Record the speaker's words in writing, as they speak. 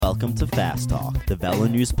Welcome to Fast Talk, the Velo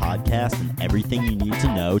News podcast and everything you need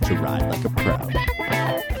to know to ride like a pro.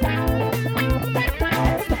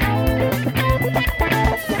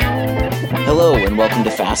 Hello and welcome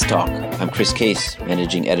to Fast Talk. I'm Chris Case,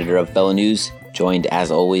 managing editor of Velo News, joined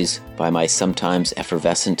as always by my sometimes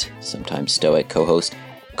effervescent, sometimes stoic co-host,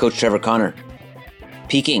 Coach Trevor Connor.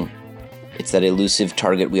 Peaking. It's that elusive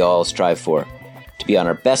target we all strive for, to be on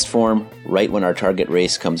our best form right when our target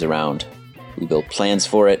race comes around. We build plans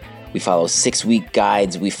for it, we follow 6-week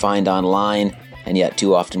guides we find online, and yet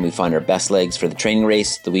too often we find our best legs for the training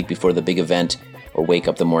race the week before the big event, or wake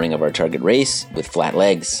up the morning of our target race with flat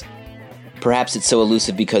legs. Perhaps it's so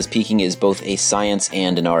elusive because peaking is both a science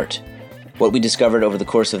and an art. What we discovered over the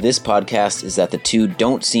course of this podcast is that the two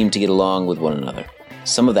don't seem to get along with one another.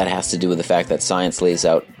 Some of that has to do with the fact that science lays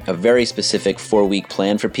out a very specific 4-week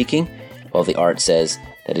plan for peaking, while the art says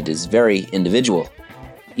that it is very individual.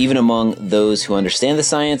 Even among those who understand the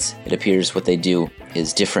science, it appears what they do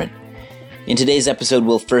is different. In today's episode,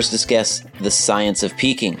 we'll first discuss the science of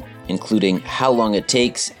peaking, including how long it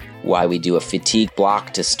takes, why we do a fatigue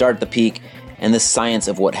block to start the peak, and the science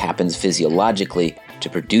of what happens physiologically to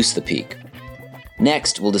produce the peak.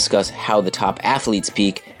 Next, we'll discuss how the top athletes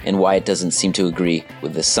peak and why it doesn't seem to agree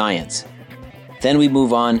with the science. Then we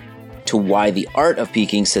move on to why the art of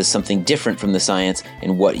peaking says something different from the science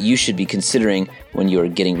and what you should be considering when you are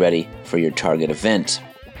getting ready for your target event.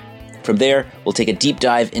 From there, we'll take a deep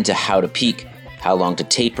dive into how to peak, how long to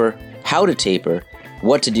taper, how to taper,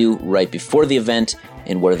 what to do right before the event,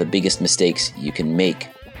 and what are the biggest mistakes you can make.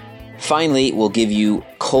 Finally, we'll give you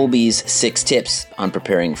Colby's 6 tips on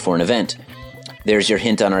preparing for an event. There's your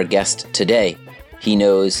hint on our guest today. He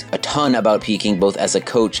knows a ton about peaking both as a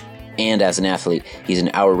coach and as an athlete. He's an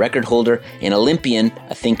hour record holder, an Olympian,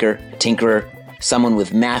 a thinker, a tinkerer, someone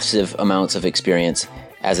with massive amounts of experience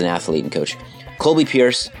as an athlete and coach. Colby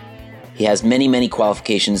Pierce, he has many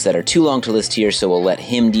qualifications that are too long to list here, so we'll let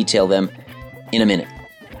him detail them in a minute.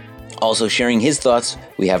 Also sharing his thoughts,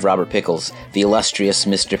 we have Robert Pickles, the illustrious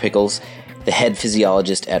Mr. Pickles, the head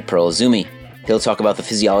physiologist at Pearl Izumi. He'll talk about the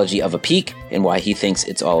physiology of a peak and why he thinks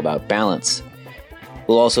it's all about balance.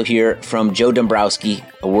 We'll also hear from Joe Dombrowski,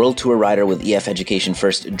 a World Tour rider with EF Education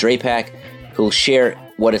First Drapac, who'll share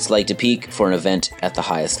what it's like to peak for an event at the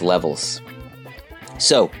highest levels.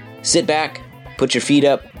 So, sit back, put your feet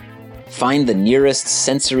up, find the nearest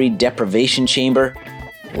sensory deprivation chamber.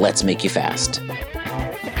 Let's make you fast.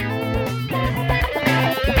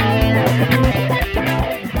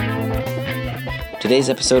 Today's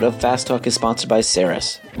episode of Fast Talk is sponsored by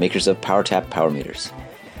Ceres, makers of PowerTap power meters.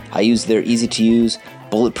 I used their easy-to-use,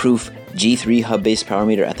 bulletproof G3 hub-based power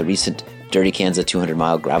meter at the recent Dirty Kanza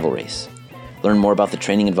 200-mile gravel race. Learn more about the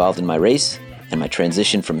training involved in my race and my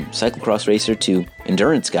transition from cyclocross racer to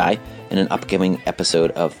endurance guy in an upcoming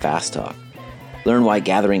episode of Fast Talk. Learn why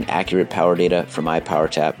gathering accurate power data from my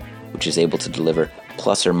PowerTap, which is able to deliver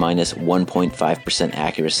plus or minus 1.5%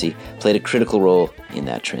 accuracy, played a critical role in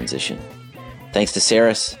that transition. Thanks to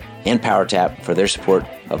Ceres and PowerTap for their support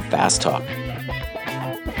of Fast Talk.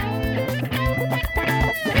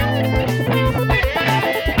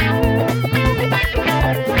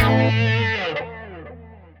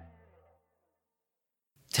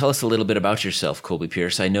 Tell us a little bit about yourself, Colby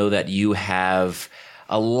Pierce. I know that you have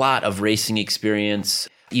a lot of racing experience.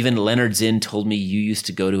 Even Leonard Zinn told me you used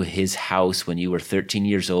to go to his house when you were 13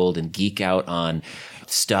 years old and geek out on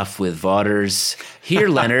stuff with Vaughters. Here,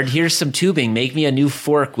 Leonard, here's some tubing. Make me a new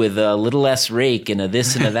fork with a little less rake and a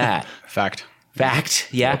this and a that. Fact,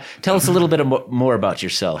 yeah. Tell us a little bit more about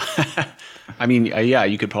yourself. I mean, yeah,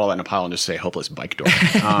 you could put all that in a pile and just say hopeless bike door.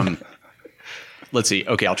 Let's see.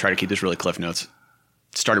 Okay, I'll try to keep this really cliff notes.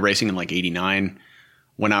 Started racing in like 89.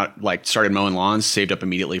 Went out, started mowing lawns, saved up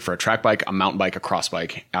immediately for a track bike, a mountain bike, a cross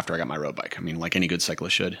bike after I got my road bike. I mean, like any good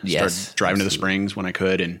cyclist should. Yes, started driving to the Springs when I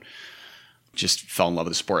could and just fell in love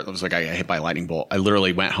with the sport. It was like I got hit by a lightning bolt. I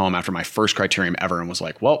literally went home after my first criterium ever and was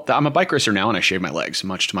like, well, I'm a bike racer now, and I shaved my legs,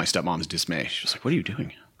 much to my stepmom's dismay. She was like, what are you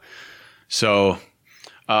doing? So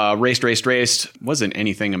raced. Wasn't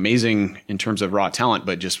anything amazing in terms of raw talent,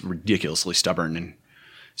 but just ridiculously stubborn. And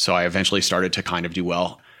so I eventually started to kind of do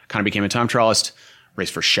well. Kind of became a time trialist.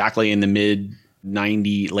 Raced for Shackley in the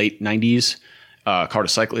late 90s. Carta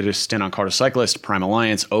Cyclist, stint on Carta Cyclist, Prime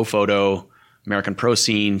Alliance, O-Photo, American Pro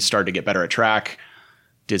Scene. Started to get better at track.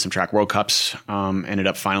 Did some track World Cups. Ended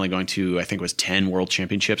up finally going to, I think it was 10 World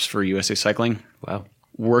Championships for USA Cycling. Wow.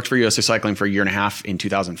 Worked for USA Cycling for a year and a half in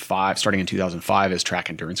 2005, starting in 2005 as track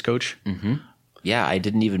endurance coach. Mm-hmm. Yeah, I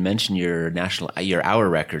didn't even mention your hour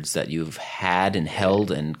records that you've had and held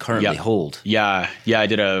and currently hold. Yeah, I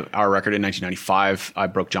did a hour record in 1995. I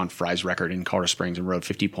broke John Fry's record in Colorado Springs and rode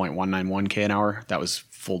 50.191 k an hour. That was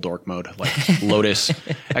full dork mode, like Lotus.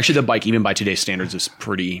 Actually, the bike, even by today's standards, is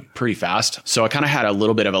pretty fast. So I kind of had a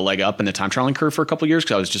little bit of a leg up in the time trialing curve for a couple of years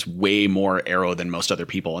because I was just way more aero than most other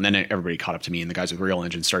people. And then everybody caught up to me, and the guys with real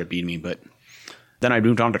engines started beating me. But then I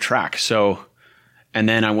moved on to track. And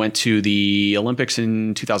then I went to the Olympics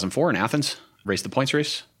in 2004 in Athens, raced the points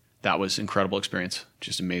race. That was an incredible experience.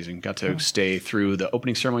 Just amazing. Got to stay through the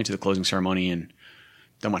opening ceremony to the closing ceremony. And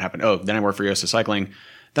then what happened? Oh, then I worked for USA Cycling.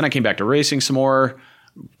 Then I came back to racing some more,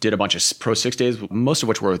 did a bunch of Pro 6 days, most of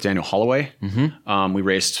which were with Daniel Holloway. Mm-hmm. We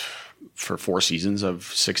raced for 4 seasons of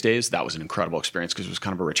 6 days. That was an incredible experience because it was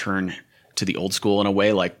kind of a return to the old school in a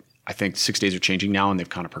way. Like, I think 6 days are changing now and they've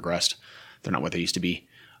kind of progressed. They're not what they used to be.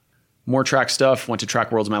 More track stuff, went to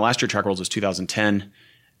Track Worlds. My last year Track Worlds was 2010.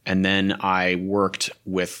 And then I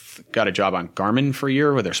got a job on Garmin for a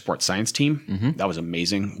year with their sports science team. Mm-hmm. That was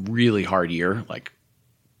amazing. Really hard year. Like,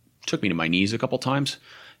 took me to my knees a couple times.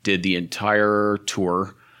 Did the entire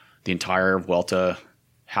tour, the entire Vuelta,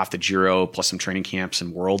 half the Giro, plus some training camps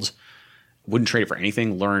and Worlds. Wouldn't trade it for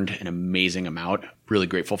anything. Learned an amazing amount. Really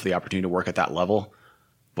grateful for the opportunity to work at that level.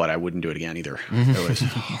 But I wouldn't do it again either. It was a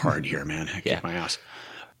hard year, man. I kicked my ass.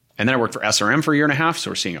 And then I worked for SRM for a year and a half.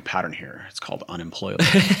 So we're seeing a pattern here. It's called unemployable.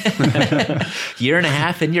 Year and a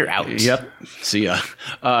half and you're out. Yep. See ya.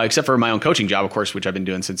 Except for my own coaching job, of course, which I've been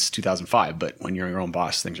doing since 2005. But when you're your own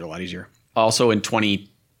boss, things are a lot easier. Also in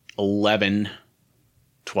 2011,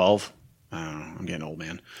 12, I don't know, I'm getting old,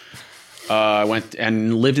 man. I went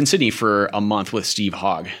and lived in Sydney for a month with Steve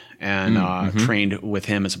Hogg and trained with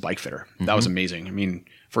him as a bike fitter. That was amazing. I mean,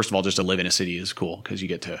 first of all, just to live in a city is cool because you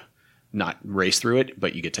get to not race through it,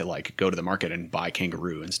 but you get to like go to the market and buy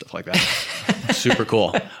kangaroo and stuff like that. Super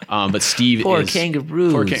cool. But Steve Poor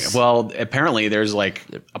kangaroos. Well, apparently there's like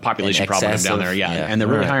a population problem down there. Yeah. And they're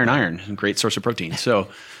really high in iron, a great source of protein. So,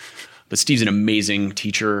 but Steve's an amazing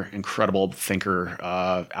teacher, incredible thinker,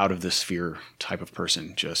 out of the sphere type of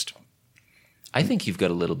person. I think you've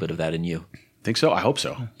got a little bit of that in you. Think so? I hope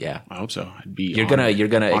so. Yeah. I hope so. You're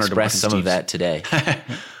gonna express some of that today.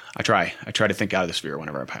 I try to think out of the sphere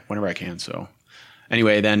whenever I can. So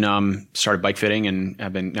anyway, then started bike fitting and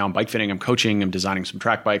I've been now bike fitting. I'm coaching. I'm designing some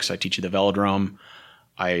track bikes. I teach at the Velodrome.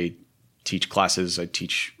 I teach classes. I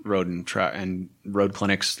teach road and road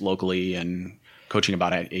clinics locally and coaching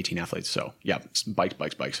about 18 athletes. So yeah, bikes.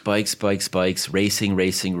 Bikes,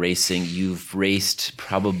 racing. You've raced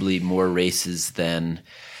probably more races than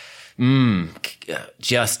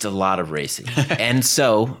just a lot of racing. And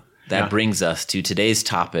so that brings us to today's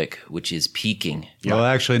topic, which is peaking. Yeah. Well,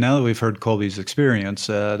 actually, now that we've heard Colby's experience,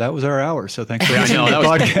 that was our hour. So thanks for listening to the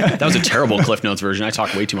podcast. That was a terrible Cliff Notes version. I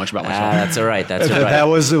talked way too much about myself. That's all right. That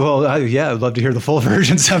was, I'd love to hear the full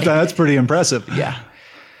version sometime. That's pretty impressive. Yeah.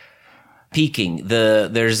 Peaking,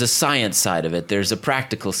 there's a science side of it. There's a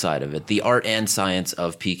practical side of it, the art and science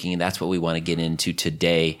of peaking. And that's what we want to get into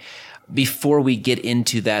today. Before we get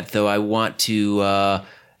into that, though, I want to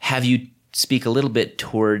have you speak a little bit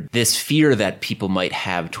toward this fear that people might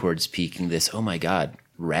have towards peaking, this, oh my God,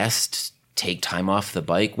 rest, take time off the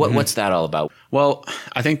bike. What's that all about? Well,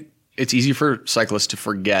 I think it's easy for cyclists to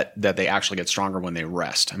forget that they actually get stronger when they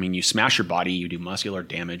rest. I mean, you smash your body, you do muscular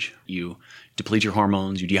damage, you deplete your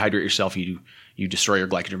hormones, you dehydrate yourself, you destroy your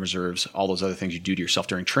glycogen reserves, all those other things you do to yourself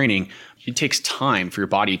during training. It takes time for your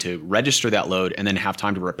body to register that load and then have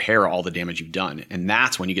time to repair all the damage you've done. And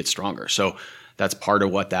that's when you get stronger. So that's part of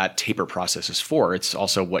what that taper process is for. It's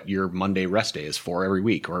also what your Monday rest day is for every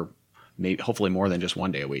week, or maybe hopefully more than just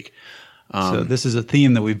one day a week. So this is a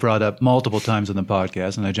theme that we've brought up multiple times on the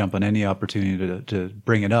podcast, and I jump on any opportunity to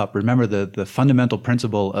bring it up. Remember, the fundamental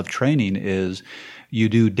principle of training is you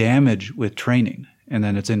do damage with training, and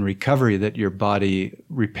then it's in recovery that your body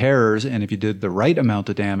repairs, and if you did the right amount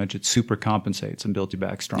of damage, it super compensates and builds you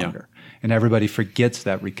back stronger. Yeah. And everybody forgets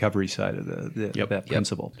that recovery side of that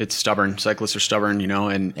principle. It's stubborn. Cyclists are stubborn,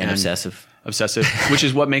 and obsessive. Obsessive, which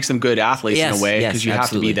is what makes them good athletes in a way, because you have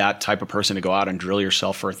to be that type of person to go out and drill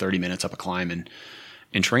yourself for 30 minutes up a climb and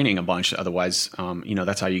in training a bunch. Otherwise,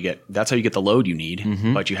 that's how you get the load you need.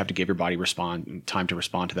 Mm-hmm. But you have to give your body time to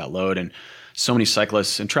respond to that load. And so many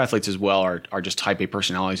cyclists and triathletes as well are just type A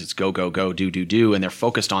personalities. It's go, do, and they're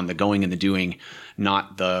focused on the going and the doing,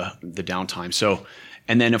 not the downtime. So,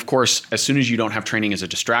 and then of course, as soon as you don't have training as a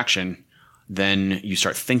distraction, then you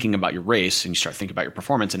start thinking about your race and you start thinking about your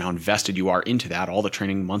performance and how invested you are into that, all the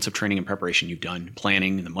training, months of training and preparation you've done,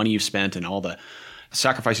 planning, and the money you've spent, and all the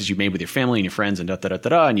sacrifices you made with your family and your friends and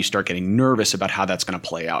and you start getting nervous about how that's going to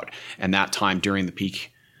play out. And that time during the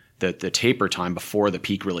peak, the taper time before the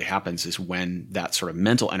peak really happens is when that sort of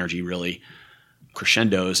mental energy really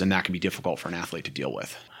crescendos, and that can be difficult for an athlete to deal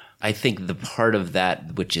with. I think the part of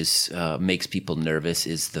that which is makes people nervous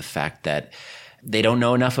is the fact that they don't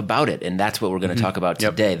know enough about it, and that's what we're going to talk about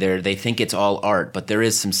today. They think it's all art, but there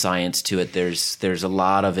is some science to it. There's a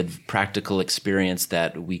lot of practical experience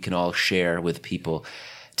that we can all share with people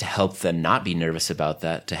to help them not be nervous about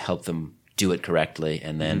that, to help them do it correctly,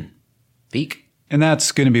 and then peak. And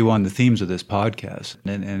that's going to be one of the themes of this podcast,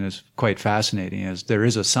 and it's quite fascinating, is there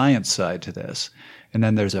is a science side to this, and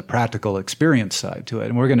then there's a practical experience side to it.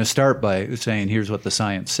 And we're going to start by saying, here's what the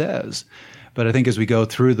science says. But I think as we go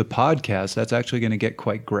through the podcast, that's actually going to get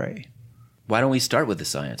quite gray. Why don't we start with the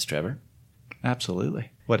science, Trevor?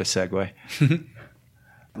 Absolutely. What a segue.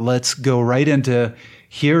 Let's go right into,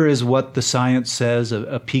 here is what the science says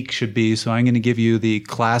a peak should be. So I'm going to give you the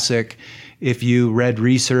classic, if you read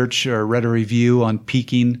research or read a review on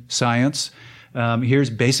peaking science, here's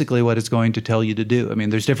basically what it's going to tell you to do. I mean,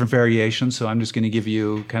 there's different variations, so I'm just going to give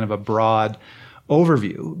you kind of a broad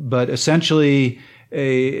overview. But essentially,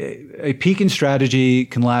 a peaking strategy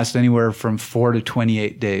can last anywhere from 4 to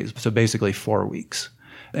 28 days, so basically 4 weeks.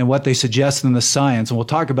 And what they suggest in the science, and we'll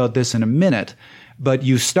talk about this in a minute, but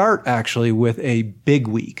you start actually with a big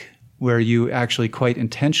week where you actually quite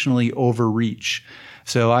intentionally overreach.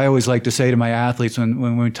 So I always like to say to my athletes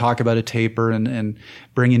when we talk about a taper and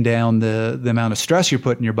bringing down the amount of stress you're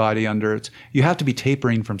putting your body under, you have to be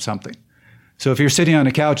tapering from something. So if you're sitting on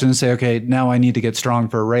a couch and say, okay, now I need to get strong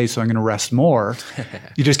for a race, so I'm going to rest more,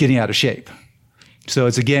 you're just getting out of shape. So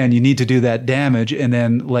it's, again, you need to do that damage and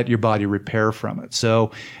then let your body repair from it.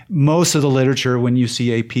 So most of the literature, when you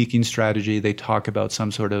see a peaking strategy, they talk about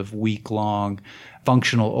some sort of week-long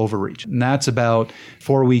functional overreach. And that's about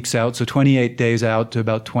 4 weeks out, so 28 days out to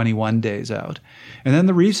about 21 days out. And then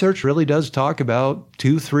the research really does talk about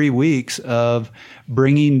 2-3 weeks of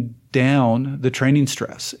bringing down the training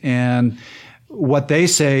stress. And what they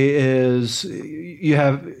say is you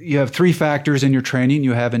have 3 factors in your training.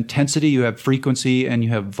 You have intensity, you have frequency, and you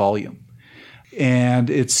have volume. And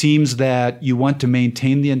it seems that you want to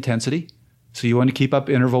maintain the intensity. So you want to keep up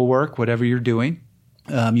interval work, whatever you're doing.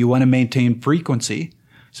 You want to maintain frequency.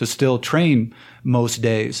 So still train most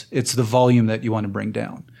days. It's the volume that you want to bring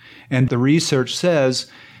down. And the research says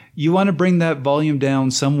you want to bring that volume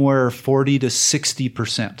down somewhere 40 to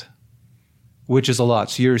 60%. Which is a lot.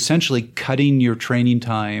 So you're essentially cutting your training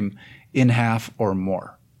time in half or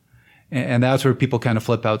more. And that's where people kind of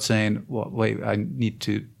flip out saying, well, wait, I need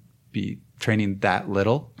to be training that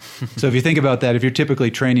little. So if you think about that, if you're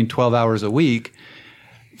typically training 12 hours a week,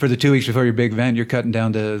 for the 2 weeks before your big event, you're cutting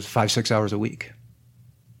down to 5-6 hours a week.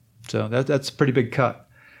 So that's a pretty big cut.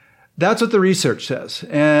 That's what the research says.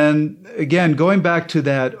 And again, going back to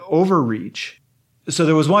that overreach, so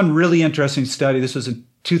there was one really interesting study. This was in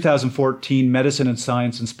 2014, Medicine and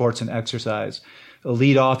Science in Sports and Exercise. The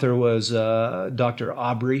lead author was Dr.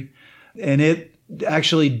 Aubrey. And it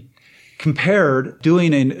actually compared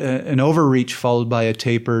doing an overreach followed by a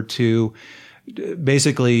taper to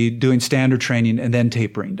basically doing standard training and then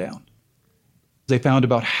tapering down. They found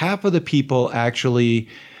about half of the people actually,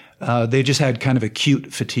 they just had kind of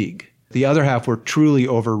acute fatigue. The other half were truly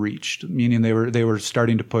overreached, meaning they were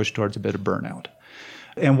starting to push towards a bit of burnout.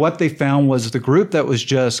 And what they found was the group that was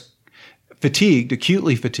just fatigued,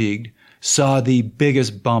 acutely fatigued, saw the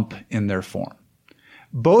biggest bump in their form.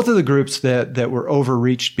 Both of the groups that were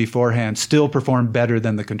overreached beforehand still performed better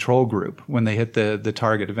than the control group when they hit the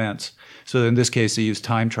target events. So in this case, they used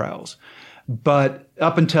time trials. But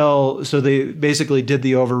so they basically did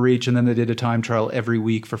the overreach and then they did a time trial every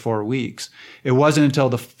week for 4 weeks. It wasn't until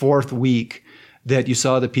the 4th week that you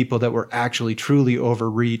saw the people that were actually truly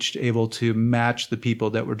overreached able to match the people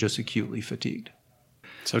that were just acutely fatigued.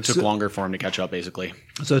 So it took longer for them to catch up, basically.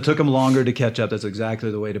 So it took them longer to catch up. That's exactly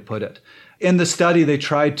the way to put it. In the study, they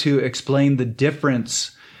tried to explain the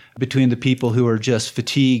difference between the people who were just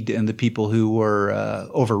fatigued and the people who were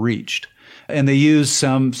overreached. And they used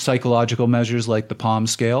some psychological measures like the PALM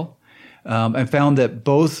scale and found that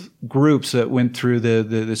both groups that went through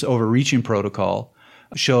this overreaching protocol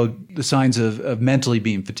showed the signs of mentally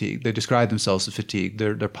being fatigued. They described themselves as fatigued.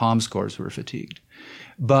 Their PALM scores were fatigued.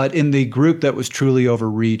 But in the group that was truly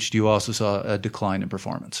overreached, you also saw a decline in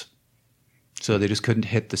performance. So they just couldn't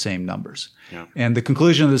hit the same numbers. Yeah. And the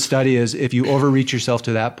conclusion of the study is if you overreach yourself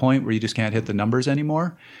to that point where you just can't hit the numbers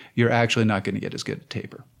anymore, you're actually not going to get as good a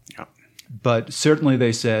taper. Yeah. But certainly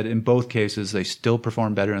they said in both cases, they still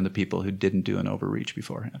performed better in the people who didn't do an overreach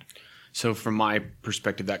beforehand. So from my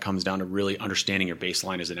perspective, that comes down to really understanding your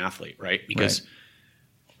baseline as an athlete, right? Because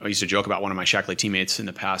I used to joke about one of my Shackley teammates in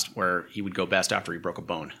the past where he would go best after he broke a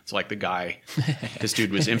bone. It's like the guy, this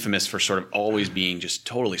dude was infamous for sort of always being just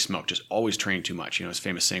totally smoked, just always training too much. You know, his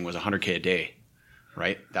famous saying was 100K a day,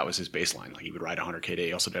 right? That was his baseline. Like he would ride 100K a day.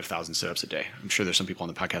 He also did 1,000 sit-ups a day. I'm sure there's some people on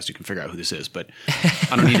the podcast who can figure out who this is, but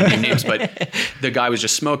I don't need to name names. But the guy was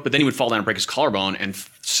just smoked, but then he would fall down and break his collarbone. And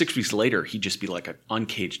 6 weeks later, he'd just be like an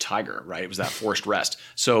uncaged tiger, right? It was that forced rest.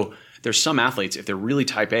 So there's some athletes, if they're really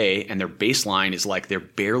type A and their baseline is like they're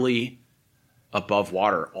barely above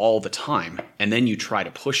water all the time, and then you try to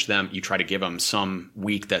push them, you try to give them some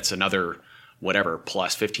week that's another whatever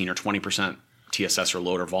plus 15 or 20% TSS or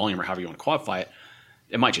load or volume or however you want to quantify it,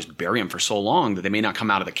 it might just bury them for so long that they may not come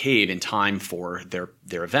out of the cave in time for their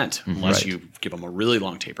event unless you give them a really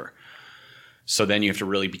long taper. So then you have to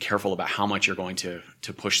really be careful about how much you're going to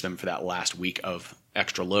push them for that last week of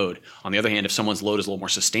extra load. On the other hand, if someone's load is a little more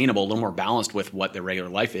sustainable, a little more balanced with what their regular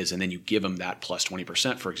life is, and then you give them that plus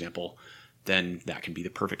 20%, for example, then that can be the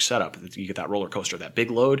perfect setup. You get that roller coaster, that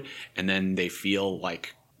big load, and then they feel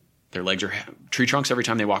like their legs are tree trunks every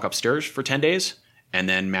time they walk upstairs for 10 days. And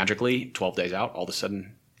then magically, 12 days out, all of a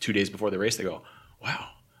sudden, 2 days before the race, they go, wow,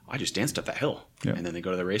 I just danced up that hill. Yeah. And then they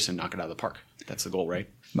go to the race and knock it out of the park. That's the goal, right?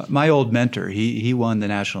 My old mentor, he won the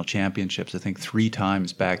national championships, I think 3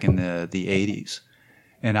 times back in the 80s.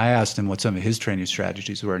 And I asked him what some of his training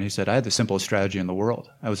strategies were, and he said, I had the simplest strategy in the world.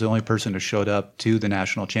 I was the only person who showed up to the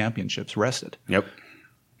national championships rested. Yep.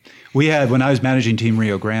 We had, when I was managing Team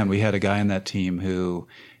Rio Grande, we had a guy in that team who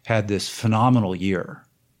had this phenomenal year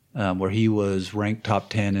where he was ranked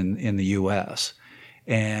top 10 in the U.S.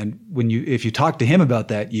 And if you talk to him about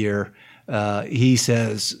that year, he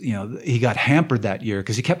says, he got hampered that year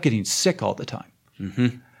because he kept getting sick all the time.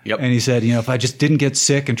 Mm-hmm. Yep. And he said, if I just didn't get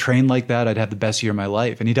sick and train like that, I'd have the best year of my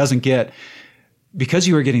life. And he doesn't get, because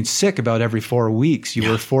you were getting sick about every 4 weeks, you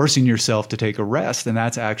were forcing yourself to take a rest. And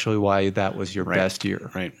that's actually why that was your best year.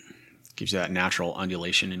 Right. Gives you that natural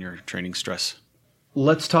undulation in your training stress.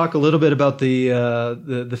 Let's talk a little bit about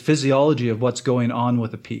the physiology of what's going on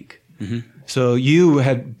with a peak. Mm-hmm. So you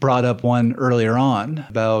had brought up one earlier on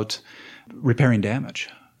about repairing damage.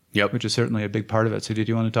 Yep. Which is certainly a big part of it. So did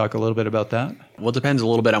you want to talk a little bit about that? Well, it depends a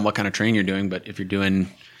little bit on what kind of training you're doing, but if you're in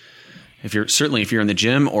the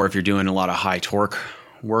gym or if you're doing a lot of high torque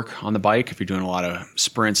work on the bike, if you're doing a lot of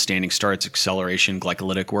sprints, standing starts, acceleration,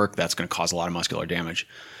 glycolytic work, that's going to cause a lot of muscular damage.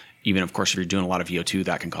 Even, of course, if you're doing a lot of VO2,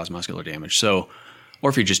 that can cause muscular damage. So, or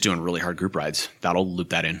if you're just doing really hard group rides, that'll loop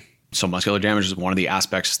that in. So muscular damage is one of the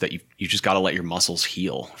aspects that you just got to let your muscles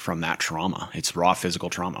heal from that trauma. It's raw physical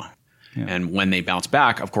trauma. Yeah. And when they bounce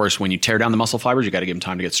back, of course, when you tear down the muscle fibers, you got to give them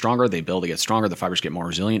time to get stronger. They build to get stronger. The fibers get more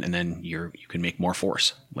resilient, and then you can make more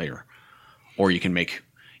force later. Or you can make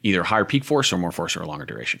either higher peak force or more force or a longer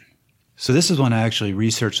duration. So this is one I actually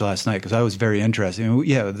researched last night because I was very interested.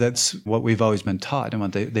 That's what we've always been taught. And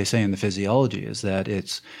what they say in the physiology is that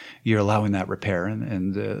you're allowing that repair,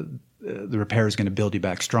 and the repair is going to build you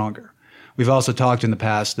back stronger. We've also talked in the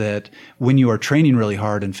past that when you are training really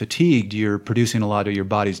hard and fatigued, you're producing a lot of your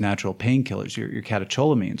body's natural painkillers, your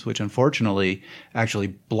catecholamines, which unfortunately actually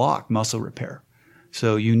block muscle repair.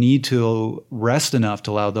 So you need to rest enough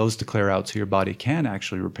to allow those to clear out so your body can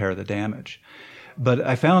actually repair the damage. But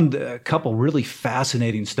I found a couple really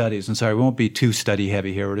fascinating studies. And sorry, we won't be too study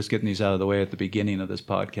heavy here. We're just getting these out of the way at the beginning of this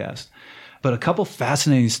podcast. But a couple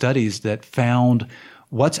fascinating studies that found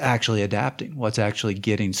what's actually adapting, what's actually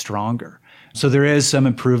getting stronger. So there is some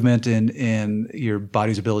improvement in your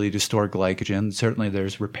body's ability to store glycogen. Certainly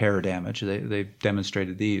there's repair damage. They've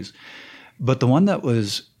demonstrated these. But the one that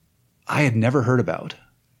I had never heard about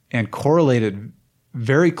and correlated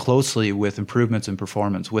very closely with improvements in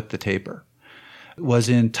performance with the taper was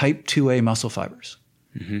in type 2A muscle fibers.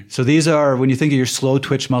 Mm-hmm. So these are, when you think of your slow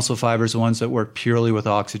twitch muscle fibers, the ones that work purely with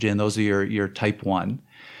oxygen, those are your type 1.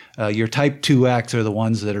 Your type 2X are the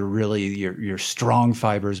ones that are really your strong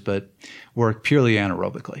fibers, but work purely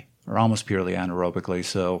anaerobically or almost purely anaerobically,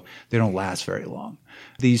 so they don't last very long.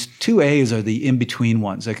 These 2As are the in-between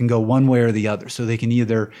ones that can go one way or the other. So they can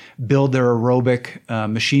either build their aerobic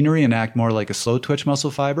machinery and act more like a slow twitch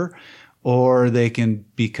muscle fiber, or they can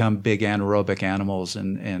become big anaerobic animals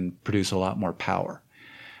and produce a lot more power.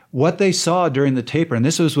 What they saw during the taper, and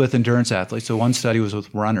this was with endurance athletes, so one study was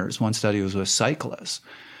with runners, one study was with cyclists,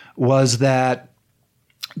 was that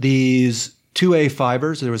these 2A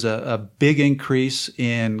fibers, there was a big increase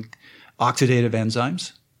in oxidative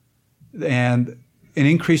enzymes. And an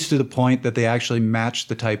increase to the point that they actually matched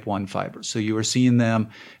the type 1 fibers. So you were seeing them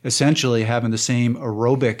essentially having the same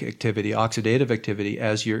aerobic activity, oxidative activity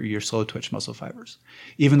as your slow twitch muscle fibers.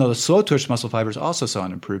 Even though the slow twitch muscle fibers also saw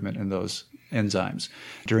an improvement in those enzymes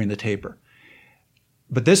during the taper.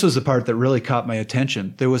 But this was the part that really caught my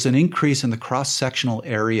attention. There was an increase in the cross-sectional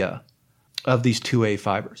area of these 2A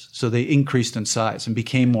fibers. So they increased in size and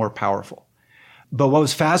became more powerful. But what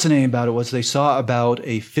was fascinating about it was they saw about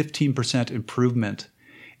a 15% improvement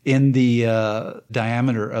in the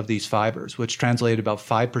diameter of these fibers, which translated about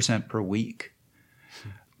 5% per week.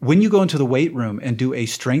 When you go into the weight room and do a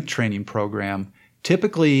strength training program,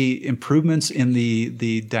 typically improvements in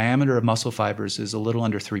the diameter of muscle fibers is a little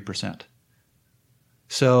under 3%.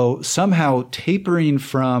 So somehow tapering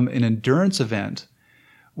from an endurance event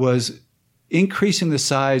was increasing the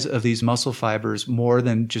size of these muscle fibers more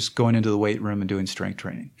than just going into the weight room and doing strength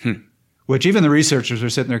training. Which even the researchers were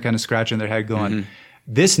sitting there kind of scratching their head going,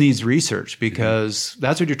 this needs research because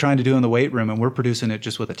that's what you're trying to do in the weight room and we're producing it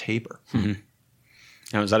just with a taper.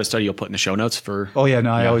 Now, is that a study you'll put in the show notes for? Oh yeah,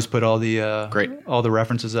 no, I always put all the Great. all the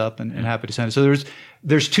references up and happy to send it. So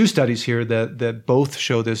there's 2 studies here that both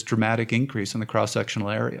show this dramatic increase in the cross-sectional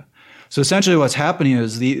area. So essentially what's happening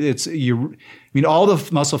is all the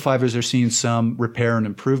muscle fibers are seeing some repair and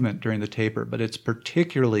improvement during the taper, but it's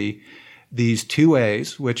particularly these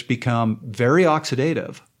 2As which become very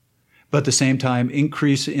oxidative, but at the same time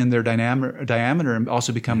increase in their diameter and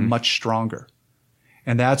also become much stronger.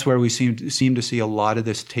 And that's where we seem to see a lot of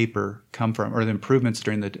this taper come from, or the improvements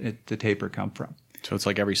during the taper come from. So it's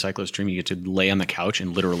like every cyclist dream, you get to lay on the couch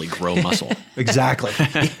and literally grow muscle. Exactly.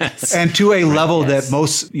 And to a level that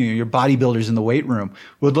most your bodybuilders in the weight room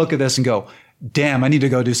would look at this and go, damn, I need to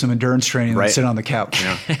go do some endurance training and sit on the couch.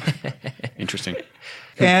 Yeah. Interesting.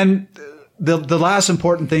 And the last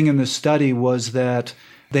important thing in this study was that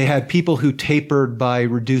they had people who tapered by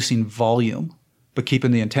reducing volume but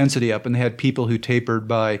keeping the intensity up, and they had people who tapered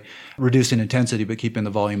by reducing intensity but keeping the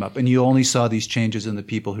volume up. And you only saw these changes in the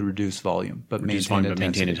people who reduced volume but maintained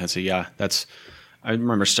intensity. Yeah, I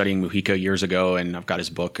remember studying Mujica years ago, and I've got his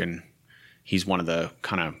book, and he's one of the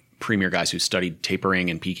kind of premier guys who studied tapering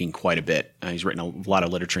and peaking quite a bit. He's written a lot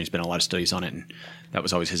of literature. He's been a lot of studies on it, and that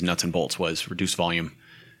was always his nuts and bolts, was reduce volume,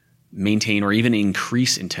 maintain or even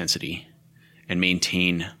increase intensity, and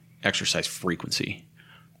maintain exercise frequency.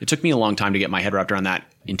 It took me a long time to get my head wrapped around that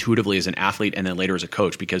intuitively as an athlete and then later as a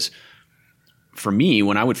coach, because for me,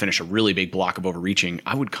 when I would finish a really big block of overreaching,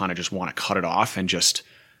 I would kind of just want to cut it off and just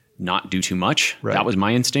not do too much. Right. That was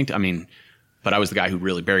my instinct. I mean, but I was the guy who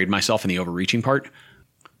really buried myself in the overreaching part.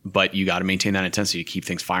 But you got to maintain that intensity, keep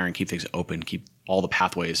things firing, keep things open, keep all the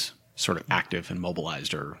pathways sort of active and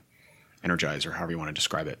mobilized or energized, or however you want to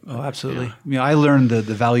describe it. Oh, absolutely. Yeah. I learned the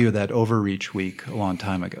value of that overreach week a long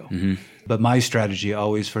time ago. But my strategy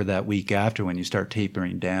always for that week after, when you start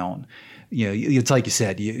tapering down, it's like you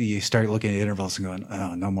said, you start looking at intervals and going,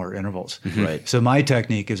 oh, no more intervals. Right. So my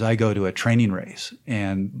technique is I go to a training race,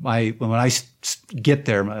 and when I get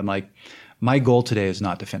there, I'm like, my goal today is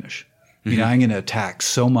not to finish. I'm going to attack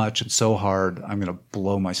so much and so hard, I'm going to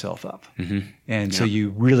blow myself up. And so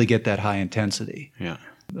you really get that high intensity. Yeah.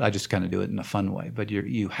 I just kind of do it in a fun way, but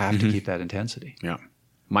you have to keep that intensity. Yeah.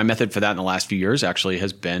 My method for that in the last few years actually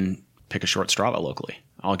has been pick a short Strava locally.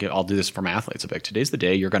 I'll do this for my athletes. I'll be like, today's the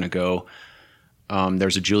day you're going to go.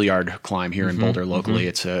 There's a Juilliard climb here in Boulder locally.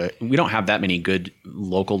 We don't have that many good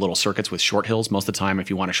local little circuits with short hills. Most of the time, if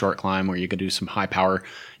you want a short climb where you can do some high power,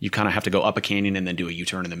 you kind of have to go up a canyon and then do a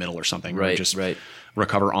U-turn in the middle or something. Right. Just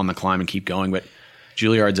recover on the climb and keep going. But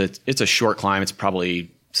Juilliard's it's a short climb. It's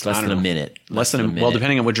probably less than a minute. Less than a minute. Well,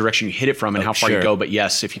 depending on what direction you hit it from and how far you go. But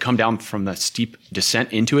yes, if you come down from the steep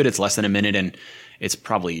descent into it, it's less than a minute, and it's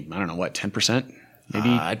probably, 10%? Maybe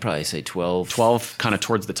I'd probably say 12. 12 kind of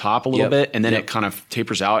towards the top a little bit, and then it kind of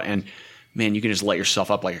tapers out, and man, you can just light yourself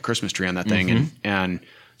up like a Christmas tree on that thing. And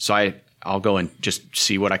so I'll go and just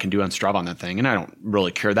see what I can do on Strava on that thing, and I don't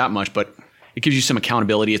really care that much, but it gives you some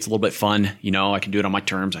accountability. It's a little bit fun. I can do it on my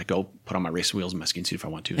terms. I go put on my race wheels and my skin suit if I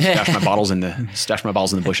want to. Stash my balls in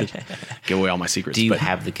the bushes. Give away all my secrets. Do you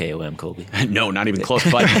have the KOM, Colby? No, not even close.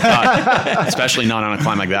 But especially not on a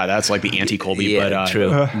climb like that. That's like the anti-Colby. Yeah, but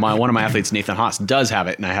true. One of my athletes, Nathan Haas, does have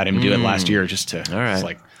it, and I had him do it last year just to. All right. It's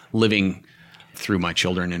like living through my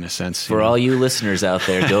children in a sense. For all you listeners out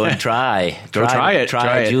there, go and try. Try it.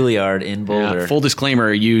 Try a Juilliard in Boulder. Yeah, full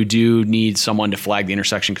disclaimer, you do need someone to flag the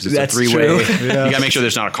intersection because it's That's a three-way. true. You got to make sure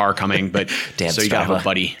there's not a car coming, but Damn so you got to have Strava. a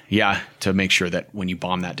buddy, to make sure that when you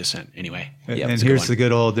bomb that descent. Anyway, Yep, and it's a here's one. the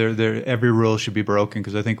good old, every rule should be broken,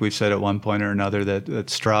 because I think we've said at one point or another that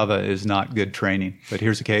Strava is not good training. But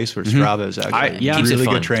here's a case where Strava is actually Keeps it really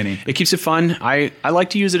fun. good training. It keeps it fun. I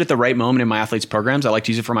like to use it at the right moment in my athletes' programs. I like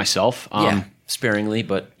to use it for myself. Sparingly,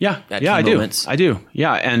 but Yeah, at I key do. moments. I do.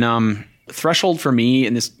 Yeah, and threshold for me,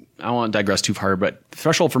 and this, I don't want to digress too far, but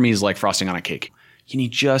threshold for me is like frosting on a cake. You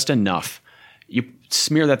need just enough. You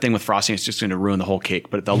smear that thing with frosting, it's just going to ruin the whole cake.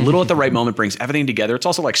 But the little at the right moment brings everything together. It's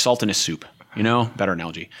also like salt in a soup. Better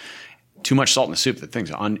analogy. Too much salt in the soup, the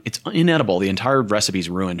thing's it's inedible. The entire recipe's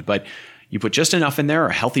ruined. But you put just enough in there,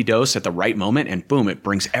 a healthy dose at the right moment, and boom, it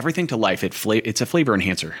brings everything to life. It's a flavor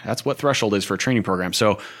enhancer. That's what threshold is for a training program.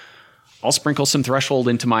 So I'll sprinkle some threshold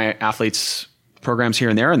into my athletes' programs here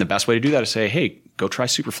and there. And the best way to do that is say, hey, go try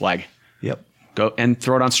Superflag. Yep. Go and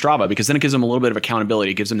throw it on Strava, because then it gives them a little bit of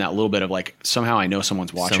accountability. It gives them that little bit of like, somehow I know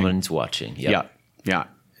someone's watching. Someone's watching. Yep. Yeah.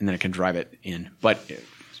 And then it can drive it in. But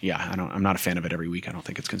I'm not a fan of it every week. I don't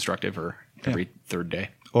think it's constructive, or every third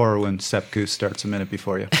day. Or when Sepp Kuss starts a minute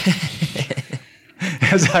before you.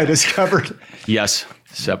 As I discovered. Yes.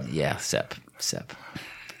 Sep. Yeah, Sep.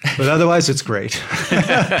 But otherwise, it's great.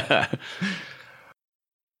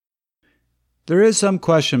 There is some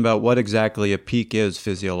question about what exactly a peak is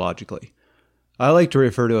physiologically. I like to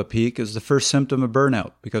refer to a peak as the first symptom of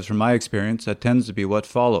burnout, because from my experience, that tends to be what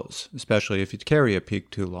follows, especially if you carry a peak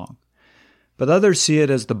too long. But others see it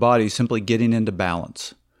as the body simply getting into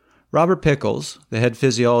balance. Robert Pickles, the head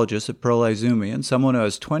physiologist at Pearl Izumi and someone who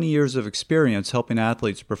has 20 years of experience helping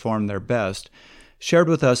athletes perform their best, shared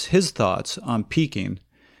with us his thoughts on peaking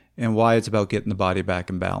and why it's about getting the body back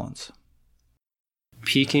in balance.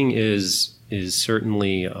 Peaking is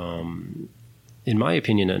certainly, in my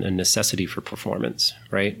opinion, a necessity for performance,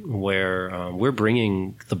 right? Where we're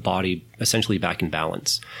bringing the body essentially back in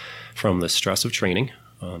balance from the stress of training.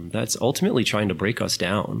 That's ultimately trying to break us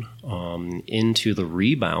down into the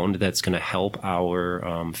rebound that's going to help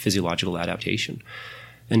our physiological adaptation.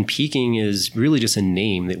 And peaking is really just a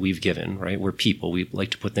name that we've given, right? We're people. We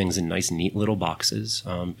like to put things in nice, neat little boxes.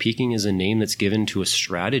 Peaking is a name that's given to a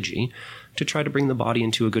strategy to try to bring the body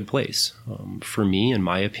into a good place. For me, in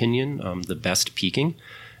my opinion, the best peaking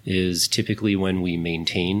is typically when we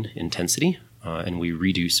maintain intensity and we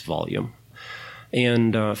reduce volume.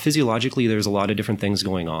 And physiologically, there's a lot of different things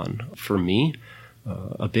going on. For me,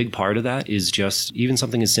 a big part of that is just even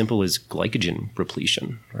something as simple as glycogen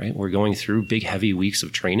repletion, right? We're going through big, heavy weeks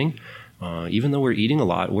of training. Even though we're eating a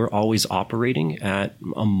lot, we're always operating at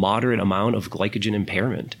a moderate amount of glycogen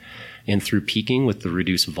impairment. And through peaking with the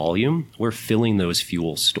reduced volume, we're filling those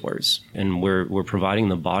fuel stores. And we're providing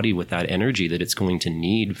the body with that energy that it's going to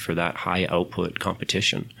need for that high output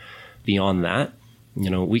competition. Beyond that,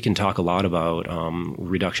 we can talk a lot about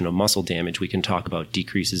reduction of muscle damage. We can talk about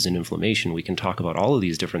decreases in inflammation. We can talk about all of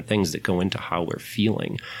these different things that go into how we're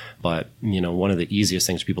feeling. But, one of the easiest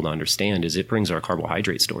things for people to understand is it brings our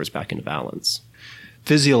carbohydrate stores back into balance.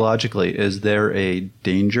 Physiologically, is there a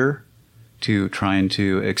danger to trying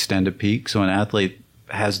to extend a peak? So an athlete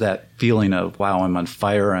has that feeling of, wow, I'm on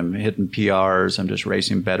fire, I'm hitting PRs, I'm just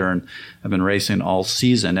racing better, and I've been racing all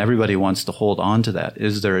season. Everybody wants to hold on to that.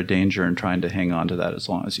 Is there a danger in trying to hang on to that as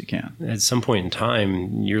long as you can? At some point in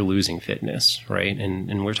time, you're losing fitness, right?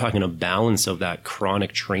 And we're talking a balance of that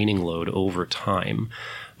chronic training load over time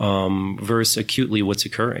versus acutely what's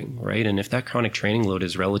occurring, right? And if that chronic training load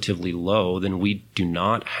is relatively low, then we do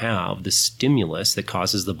not have the stimulus that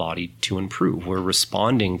causes the body to improve. We're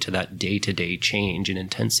responding to that day-to-day change in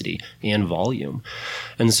intensity and volume.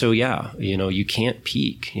 And so, you can't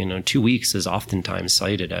peak. 2 weeks is oftentimes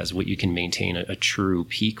cited as what you can maintain a true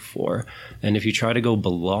peak for. And if you try to go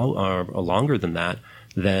below or longer than that,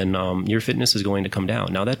 then your fitness is going to come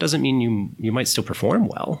down. Now, that doesn't mean you might still perform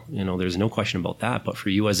well. There's no question about that. But for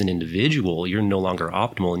you as an individual, you're no longer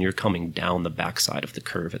optimal and you're coming down the backside of the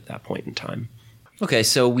curve at that point in time. Okay,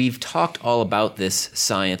 so we've talked all about this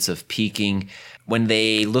science of peaking. When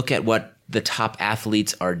they look at what the top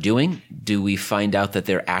athletes are doing, do we find out that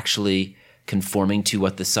they're actually conforming to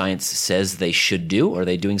what the science says they should do, or are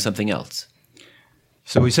they doing something else?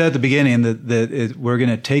 So we said at the beginning that we're going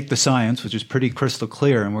to take the science, which is pretty crystal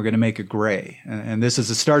clear, and we're going to make it gray. And this is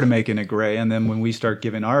the start of making it gray. And then when we start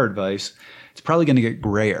giving our advice, it's probably going to get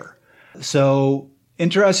grayer. So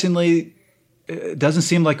interestingly, it doesn't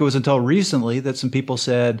seem like it was until recently that some people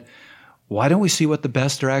said, why don't we see what the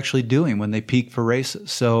best are actually doing when they peak for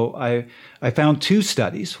races? So I found two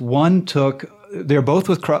studies. One took they're both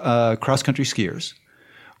with cross-country skiers.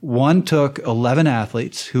 One took 11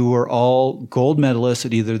 athletes who were all gold medalists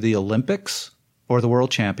at either the Olympics or the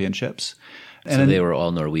World Championships. So they were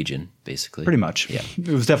all Norwegian, basically. Pretty much. Yeah. It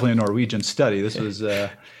was definitely a Norwegian study. This was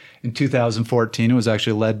in 2014. It was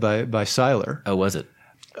actually led by Seiler. Oh, was it?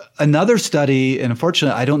 Another study, and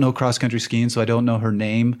unfortunately, I don't know cross-country skiing, so I don't know her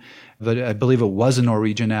name, but I believe it was a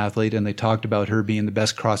Norwegian athlete, and they talked about her being the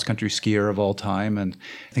best cross-country skier of all time, and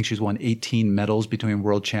I think she's won 18 medals between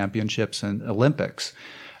World Championships and Olympics.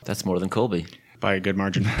 That's more than Colby. By a good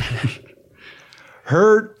margin.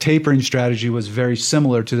 Her tapering strategy was very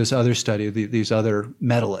similar to this other study, these other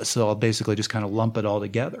medalists, so I'll basically just kind of lump it all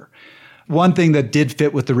together. One thing that did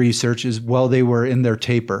fit with the research is while they were in their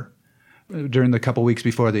taper, during the couple weeks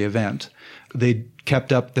before the event, they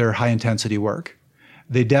kept up their high intensity work.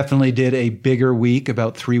 They definitely did a bigger week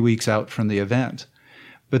about 3 weeks out from the event.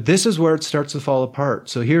 But this is where it starts to fall apart.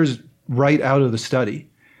 So here's right out of the study.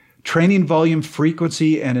 Training volume,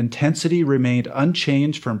 frequency, and intensity remained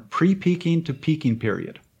unchanged from pre-peaking to peaking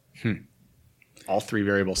period. All three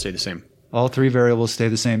variables stay the same. All three variables stay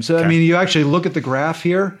the same. So, I mean, you actually look at the graph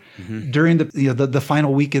here during the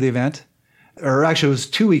final week of the event, or actually it was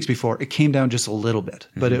 2 weeks before, it came down just a little bit,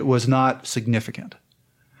 but it was not significant.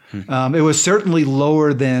 It was certainly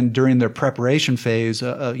lower than during their preparation phase,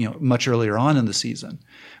 much earlier on in the season.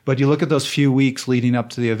 But you look at those few weeks leading up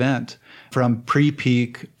to the event, from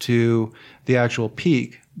pre-peak to the actual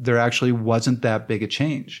peak, there actually wasn't that big a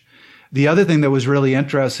change. The other thing that was really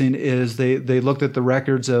interesting is they looked at the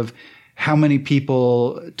records of how many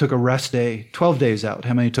people took a rest day 12 days out,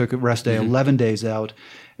 how many took a rest day 11 days out,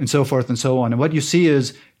 and so forth and so on. And what you see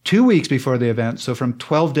is 2 weeks before the event, so from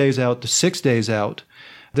 12 days out to 6 days out,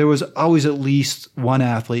 there was always at least one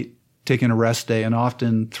athlete taking a rest day, and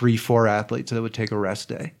often 3-4 athletes that would take a rest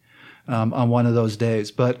day on one of those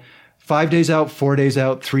days. But 5 days out, 4 days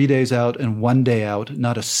out, 3 days out, and 1 day out,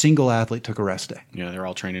 not a single athlete took a rest day. Yeah, they're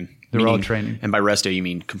all training. They're all training. And by rest day, you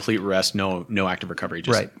mean complete rest, no active recovery.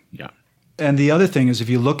 Just, right. Yeah. And the other thing is if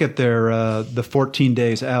you look at their the 14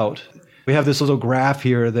 days out, we have this little graph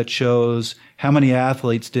here that shows how many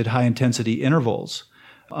athletes did high-intensity intervals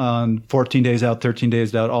on 14 days out, 13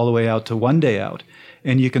 days out, all the way out to 1 day out.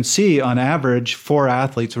 And you can see, on average, 4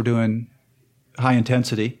 athletes were doing high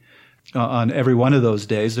intensity on every one of those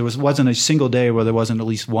days. There wasn't a single day where there wasn't at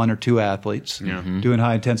least 1 or 2 athletes doing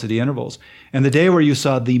high-intensity intervals. And the day where you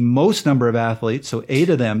saw the most number of athletes, so 8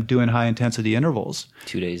 of them doing high-intensity intervals,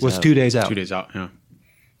 2 days was out. 2 days out. 2 days out, yeah.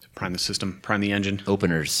 Prime the system, prime the engine.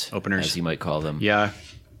 Openers, Openers. as you might call them. Yeah,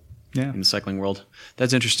 Yeah. in the cycling world.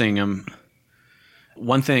 That's interesting.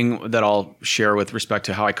 One thing that I'll share with respect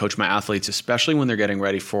to how I coach my athletes, especially when they're getting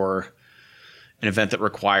ready for an event that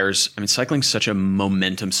requires, cycling's such a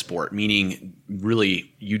momentum sport, meaning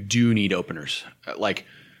really you do need openers. Like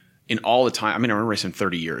in all the time, I've been racing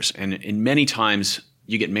 30 years, and in many times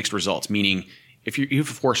you get mixed results, meaning if you have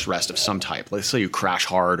a forced rest of some type, let's say you crash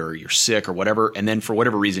hard or you're sick or whatever, and then for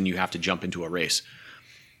whatever reason you have to jump into a race.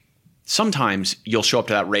 Sometimes you'll show up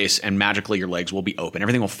to that race and magically your legs will be open.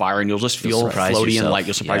 Everything will fire and you'll just feel floaty and light.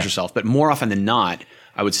 You'll surprise yourself. But more often than not,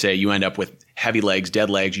 I would say you end up with heavy legs, dead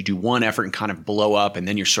legs. You do one effort and kind of blow up, and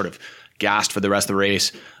then you're sort of gassed for the rest of the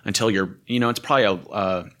race until you're, it's probably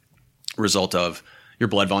a result of your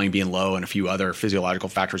blood volume being low and a few other physiological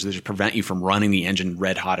factors that just prevent you from running the engine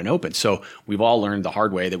red hot and open. So we've all learned the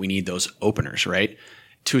hard way that we need those openers, right?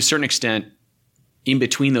 To a certain extent, in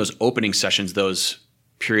between those opening sessions, those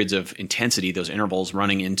periods of intensity, those intervals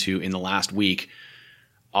running into in the last week,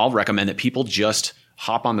 I'll recommend that people just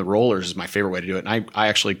hop on the rollers is my favorite way to do it. And I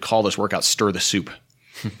actually call this workout stir the soup.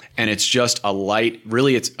 And it's just a light,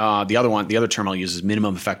 really it's the other term I'll use is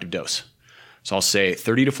minimum effective dose. So I'll say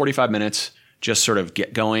 30 to 45 minutes, just sort of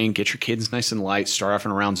get going, get your kids nice and light, start off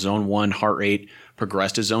and around zone 1 heart rate,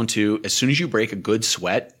 progress to zone 2. As soon as you break a good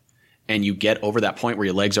sweat, and you get over that point where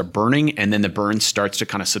your legs are burning and then the burn starts to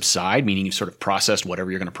kind of subside, meaning you've sort of processed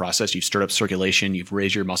whatever you're going to process. You've stirred up circulation. You've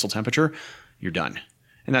raised your muscle temperature. You're done.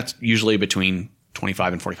 And that's usually between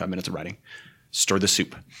 25 and 45 minutes of riding. Stir the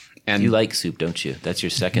soup. And you like soup, don't you? That's your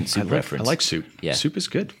second soup reference. I like soup. Yeah. Soup is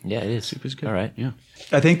good. Yeah, it is. Soup is good. All right. Yeah.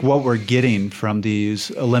 I think what we're getting from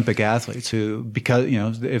these Olympic athletes who, because,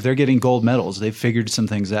 if they're getting gold medals, they've figured some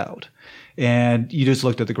things out. And you just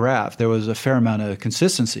looked at the graph. There was a fair amount of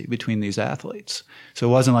consistency between these athletes. So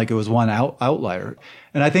it wasn't like it was one outlier.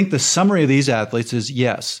 And I think the summary of these athletes is,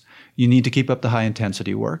 yes, you need to keep up the high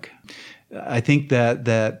intensity work. I think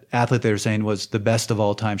that athlete they were saying was the best of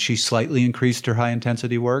all time. She slightly increased her high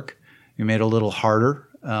intensity work. You made it a little harder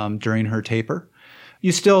during her taper.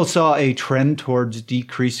 You still saw a trend towards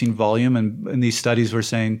decreasing volume. And these studies were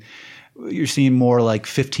saying you're seeing more like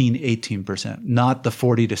 15, 18%, not the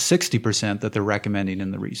 40 to 60% that they're recommending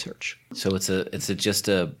in the research. So it's just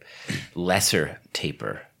a lesser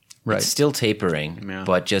taper. Right. It's still tapering, Yeah.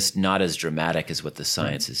 but just not as dramatic as what the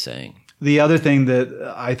science is saying. The other thing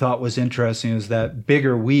that I thought was interesting is that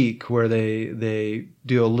bigger week where they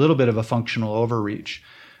do a little bit of a functional overreach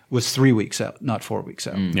was 3 weeks out, not 4 weeks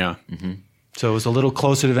out. Yeah. So it was a little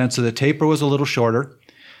closer to event. So the taper was a little shorter.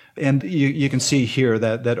 And you can see here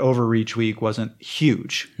that overreach week wasn't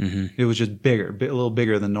huge. It was just bigger, a little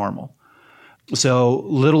bigger than normal. So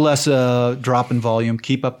little less drop in volume,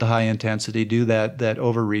 keep up the high intensity, do that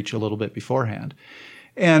overreach a little bit beforehand.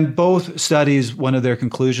 And both studies, one of their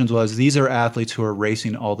conclusions was these are athletes who are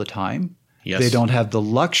racing all the time. Yes. They don't have the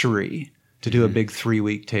luxury to do a big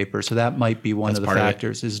 3-week taper. So that might be one of the part of it.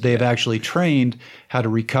 factors is they've actually trained how to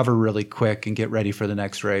recover really quick and get ready for the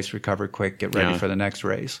next race, recover quick, get ready for the next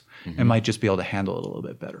race, and might just be able to handle it a little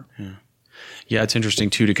bit better. Yeah, it's interesting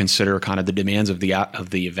too to consider kind of the demands of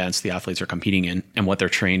the events the athletes are competing in and what they're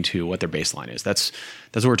trained to, what their baseline is. That's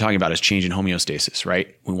what we're talking about is change in homeostasis,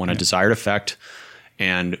 right? We want a desired effect,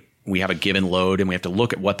 and we have a given load, and we have to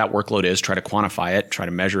look at what that workload is, try to quantify it, try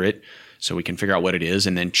to measure it, so we can figure out what it is,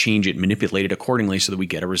 and then change it, manipulate it accordingly, so that we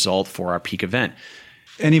get a result for our peak event.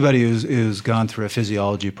 Anybody who's gone through a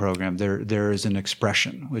physiology program, there is an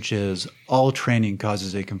expression, which is all training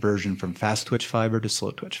causes a conversion from fast twitch fiber to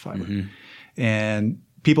slow twitch fiber. And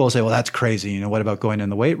people will say, well, that's crazy. What about going in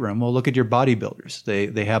the weight room? Well, look at your bodybuilders.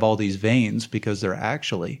 They have all these veins because they're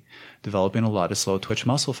actually developing a lot of slow twitch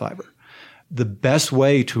muscle fiber. The best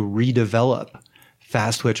way to redevelop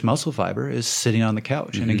fast twitch muscle fiber is sitting on the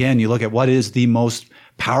couch. And again, you look at what is the most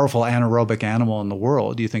powerful anaerobic animal in the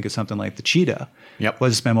world. You think of something like the cheetah. Yep. What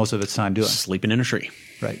does it spend most of its time doing? Sleeping in a tree.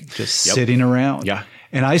 Right. Just sitting around. Yeah.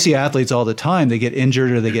 And I see athletes all the time. They get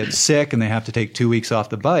injured or they get sick and they have to take 2 weeks off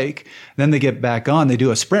the bike. Then they get back on. They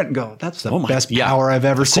do a sprint and go, that's the best power I've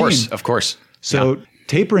ever seen. Of course. So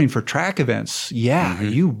tapering for track events,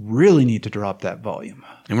 you really need to drop that volume.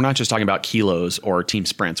 And we're not just talking about kilos or team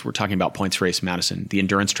sprints. We're talking about points race Madison, the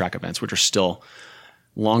endurance track events, which are still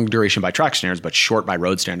long duration by track standards, but short by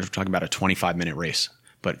road standards. We're talking about a 25-minute race,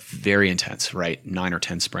 but very intense, right? 9 or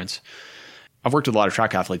 10 sprints. I've worked with a lot of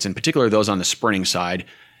track athletes, in particular those on the sprinting side.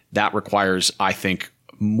 That requires, I think,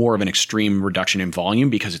 more of an extreme reduction in volume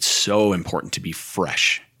because it's so important to be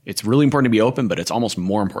fresh. It's really important to be open, but it's almost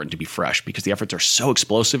more important to be fresh because the efforts are so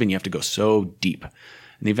explosive and you have to go so deep.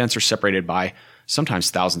 And the events are separated by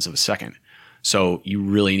sometimes thousandths of a second. So you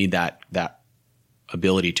really need that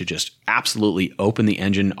ability to just absolutely open the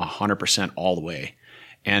engine 100% all the way.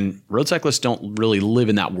 And road cyclists don't really live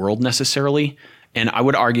in that world necessarily. And I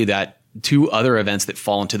would argue that 2 other events that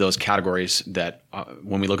fall into those categories that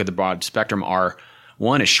when we look at the broad spectrum are,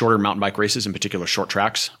 one is shorter mountain bike races, in particular short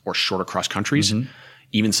tracks or shorter cross countries,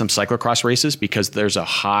 even some cyclocross races, because there's a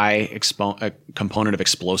high component of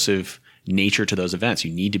explosive nature to those events.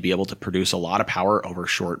 You need to be able to produce a lot of power over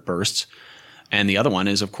short bursts. And the other one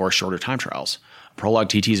is, of course, shorter time trials. Prologue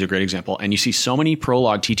TT is a great example. And you see so many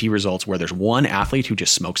Prologue TT results where there's one athlete who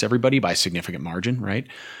just smokes everybody by a significant margin, right?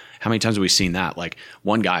 How many times have we seen that? Like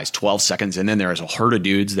one guy's 12 seconds and then there's a herd of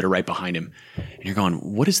dudes that are right behind him. And you're going,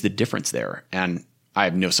 what is the difference there? And I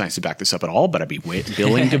have no science to back this up at all, but I'd be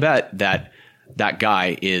willing to bet that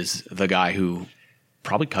guy is the guy who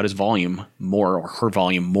probably cut his volume more or her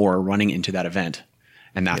volume more running into that event.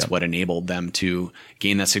 And that's what enabled them to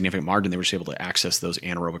gain that significant margin. They were just able to access those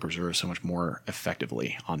anaerobic reserves so much more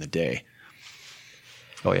effectively on the day.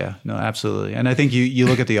 Oh, yeah. No, absolutely. And I think you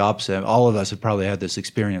look at the opposite. All of us have probably had this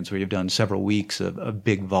experience where you've done several weeks of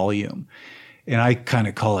big volume. And I kind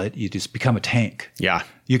of call it, you just become a tank. Yeah.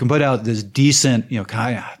 You can put out this decent,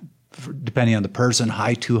 kind of, depending on the person,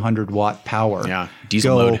 high 200-watt power. Yeah.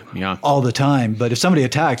 Diesel mode. Yeah. All the time. But if somebody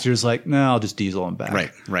attacks, you're just like, no, I'll just diesel them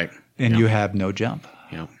back. Right. And you have no jump.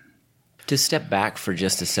 Yeah. To step back for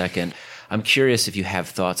just a second, I'm curious if you have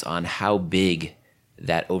thoughts on how big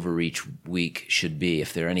that overreach week should be,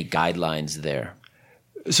 if there are any guidelines there.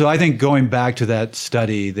 So I think going back to that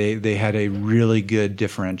study, they had a really good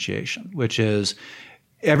differentiation, which is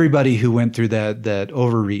everybody who went through that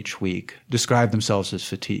overreach week described themselves as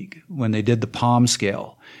fatigued. When they did the POM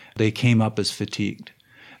scale, they came up as fatigued.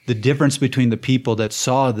 The difference between the people that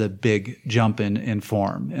saw the big jump in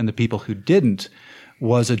form and the people who didn't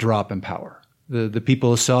was a drop in power. The people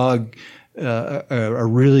who saw a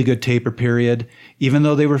really good taper period, even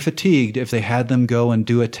though they were fatigued, if they had them go and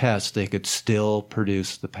do a test, they could still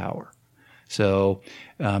produce the power. So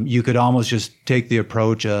you could almost just take the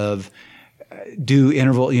approach of do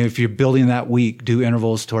interval, if you're building that week, do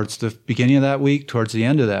intervals towards the beginning of that week, towards the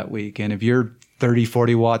end of that week. And if you're 30,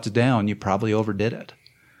 40 watts down, you probably overdid it.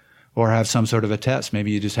 Or have some sort of a test.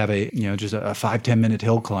 Maybe you just have just a 5-10 minute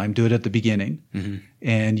hill climb. Do it at the beginning,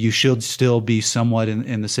 and you should still be somewhat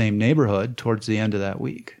in the same neighborhood towards the end of that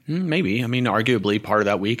week. Maybe. I mean, arguably, part of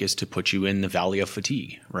that week is to put you in the valley of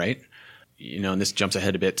fatigue, right? And this jumps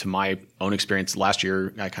ahead a bit to my own experience. Last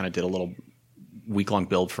year, I kind of did a little week-long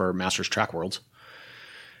build for Masters Track Worlds,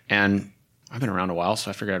 and I've been around a while, so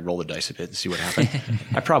I figured I'd roll the dice a bit and see what happened.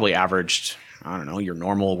 I probably averaged, I don't know, your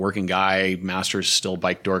normal working guy, Masters still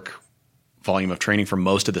bike dork volume of training for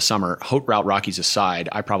most of the summer. Haute Route Rockies aside,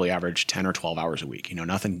 I probably averaged 10 or 12 hours a week,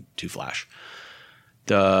 nothing too flash.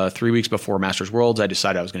 The 3 weeks before Masters Worlds, I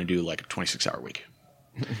decided I was going to do like a 26-hour week.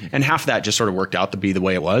 And half of that just sort of worked out to be the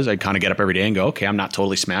way it was. I'd kind of get up every day and go, okay, I'm not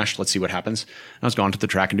totally smashed. Let's see what happens. And I was going to the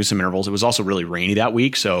track and do some intervals. It was also really rainy that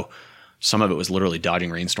week, so some of it was literally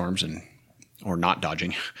dodging rainstorms or not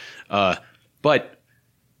dodging. But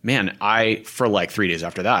man, for like 3 days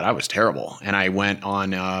after that, I was terrible. And I went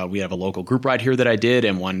on, we have a local group ride here that I did,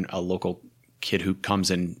 and a local kid who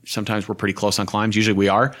comes in, sometimes we're pretty close on climbs. Usually we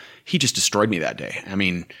are. He just destroyed me that day. I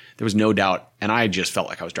mean, there was no doubt. And I just felt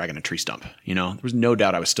like I was dragging a tree stump. There was no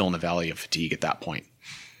doubt I was still in the valley of fatigue at that point.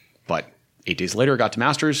 But 8 days later, I got to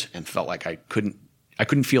Masters and felt like I couldn't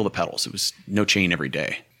feel the pedals. It was no chain every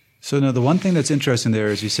day. So now the one thing that's interesting there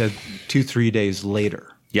is you said 2-3 days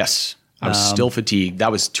later. Yes. I was still fatigued.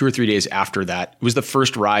 That was 2 or 3 days after that. It was the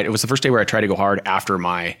first ride. It was the first day where I tried to go hard after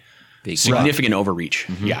my significant overreach.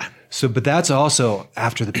 Yeah. So, but that's also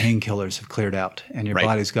after the painkillers have cleared out and your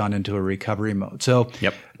body's gone into a recovery mode. So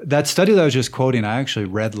that study that I was just quoting, I actually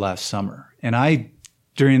read last summer. And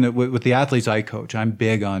with the athletes I coach, I'm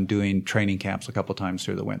big on doing training camps a couple times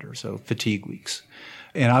through the winter. So fatigue weeks.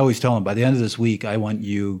 And I always tell them, by the end of this week, I want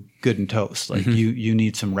you good and toast. Like you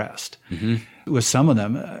need some rest. With some of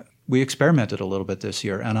them, we experimented a little bit this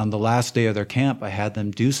year. And on the last day of their camp, I had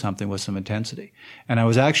them do something with some intensity. And I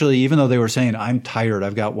was actually, even though they were saying, I'm tired,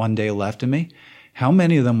 I've got 1 day left in me, how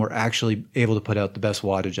many of them were actually able to put out the best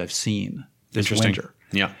wattage I've seen this winter?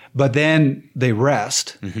 Yeah. But then they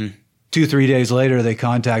rest. 2-3 days later, they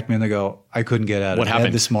contact me and they go, I couldn't get out of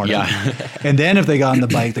bed this morning. Yeah. And then if they got on the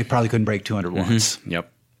bike, they probably couldn't break 200 watts. Yep.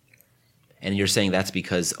 And you're saying that's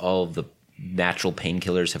because all of the natural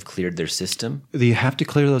painkillers have cleared their system? You have to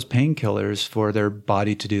clear those painkillers for their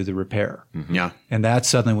body to do the repair. Yeah. And that's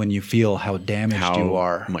suddenly when you feel how damaged you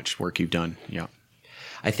are. How much work you've done. Yeah.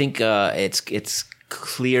 I think it's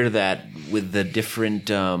clear that with the different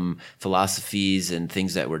philosophies and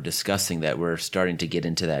things that we're discussing, that we're starting to get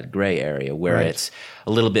into that gray area where it's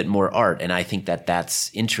a little bit more art. And I think that that's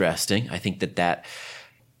interesting. I think that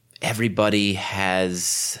everybody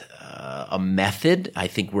has a method. I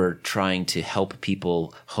think we're trying to help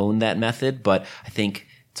people hone that method, but I think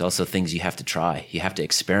it's also things you have to try. You have to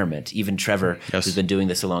experiment. Even Trevor, who's been doing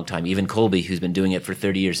this a long time, even Colby, who's been doing it for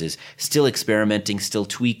 30 years, is still experimenting, still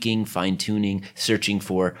tweaking, fine-tuning, searching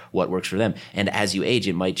for what works for them. And as you age,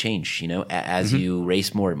 it might change. As you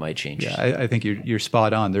race more, it might change. Yeah, I think you're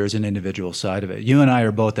spot on. There's an individual side of it. You and I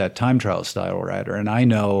are both that time trial style rider, and I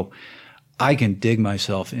know I can dig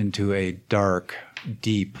myself into a dark,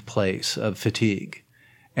 deep place of fatigue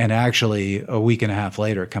and actually a week and a half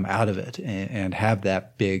later come out of it and have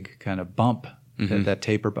that big kind of bump, that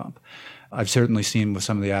taper bump. I've certainly seen with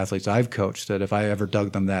some of the athletes I've coached that if I ever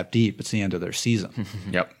dug them that deep, it's the end of their season.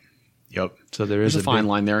 Yep. So there's a fine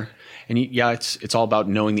line there. And it's all about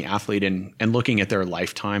knowing the athlete and looking at their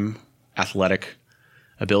lifetime athletic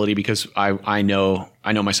ability, because I know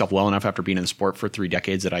myself well enough after being in the sport for 3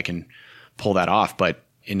 decades that I can pull that off. But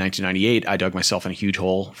in 1998, I dug myself in a huge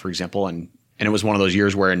hole, for example, and it was one of those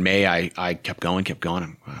years where in May I kept going.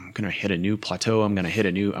 I'm going to hit a new plateau. I'm going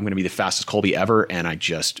to be the fastest Colby ever, and I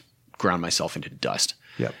just ground myself into dust.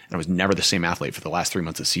 Yep. And I was never the same athlete for the last 3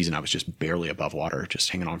 months of the season. I was just barely above water,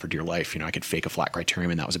 just hanging on for dear life. I could fake a flat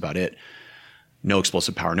criterium, and that was about it. No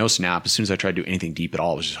explosive power, no snap. As soon as I tried to do anything deep at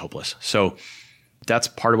all, it was just hopeless. So that's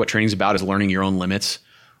part of what training's about, is learning your own limits.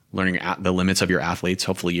 Learning the limits of your athletes.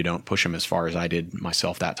 Hopefully you don't push them as far as I did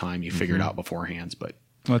myself that time. You figure it out beforehand. But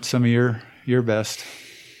what's some of your best?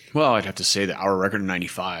 Well, I'd have to say the hour record in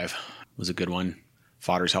 95 was a good one.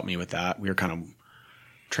 Fodders helped me with that. We were kind of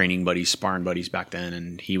training buddies, sparring buddies back then,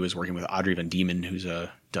 and he was working with Audrey van Diemen, who's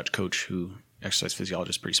a Dutch coach, exercise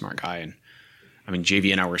physiologist, pretty smart guy. And I mean,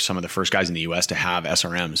 JV and I were some of the first guys in the U.S. to have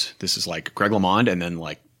SRMs. This is like Greg LeMond, and then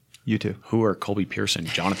like you two. Who are Colby Pearson,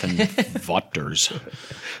 Jonathan Votters.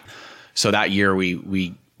 So that year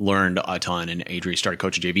we learned a ton, and Adri started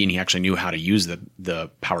coaching JV, and he actually knew how to use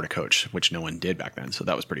the power to coach, which no one did back then. So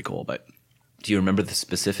that was pretty cool. But do you remember the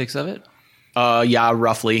specifics of it? Yeah,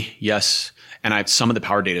 roughly. Yes. And some of the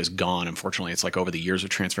power data is gone. Unfortunately, it's like over the years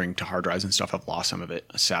of transferring to hard drives and stuff, I've lost some of it,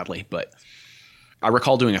 sadly. But I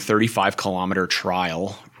recall doing a 35-kilometer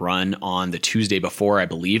trial run on the Tuesday before. I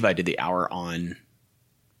believe I did the hour on,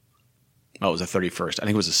 it was the 31st. I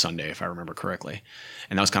think it was a Sunday, if I remember correctly.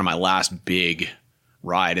 And that was kind of my last big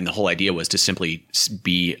ride. And the whole idea was to simply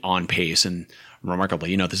be on pace. And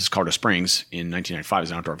remarkably, this is Colorado Springs in 1995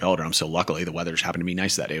 as an outdoor velodrome. So luckily, the weather just happened to be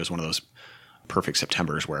nice that day. It was one of those perfect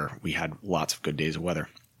Septembers where we had lots of good days of weather.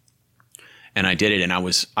 And I did it. And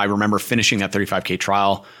I remember finishing that 35K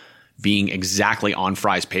trial, being exactly on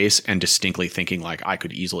Fry's pace and distinctly thinking like I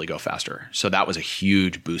could easily go faster. So that was a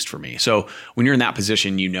huge boost for me. So when you're in that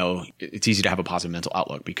position, it's easy to have a positive mental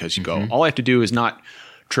outlook because you go, all I have to do is not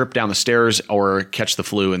trip down the stairs or catch the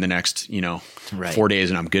flu in the next, 4 days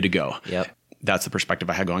and I'm good to go. Yep. That's the perspective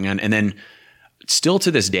I had going on. And then still to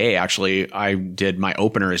this day, actually, I did my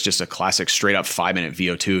opener as just a classic straight up 5-minute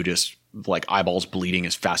VO2, just like eyeballs bleeding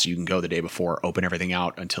as fast as you can go the day before, open everything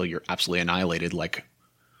out until you're absolutely annihilated, like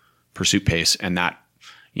pursuit pace. And that,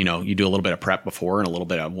 you do a little bit of prep before and a little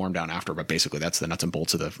bit of warm down after, but basically that's the nuts and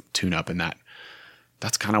bolts of the tune up. And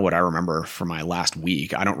that's kind of what I remember from my last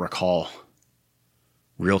week. I don't recall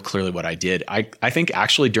real clearly what I did. I think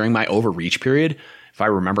actually during my overreach period, if I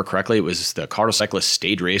remember correctly, it was the Colorado Cyclist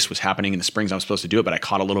stage race was happening in the Springs. I was supposed to do it, but I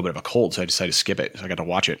caught a little bit of a cold, so I decided to skip it. So I got to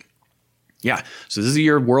watch it. Yeah. So this is the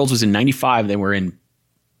year Worlds was in 95. They were in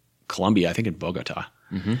Colombia, I think in Bogota.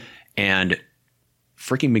 And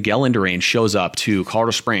freaking Miguel Indurain shows up to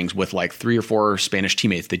Colorado Springs with like 3 or 4 Spanish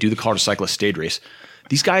teammates. They do the Colorado Cyclist stage race.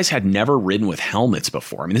 These guys had never ridden with helmets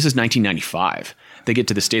before. I mean, this is 1995. They get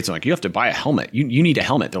to the States and like, you have to buy a helmet. You need a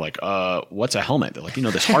helmet. They're like, what's a helmet? They're like,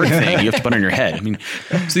 this hard thing you have to put on your head. I mean,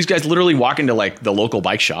 so these guys literally walk into like the local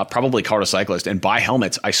bike shop, probably Colorado Cyclist, and buy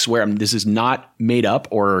helmets. I swear, this is not made up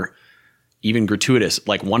or even gratuitous.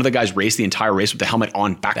 Like one of the guys raced the entire race with the helmet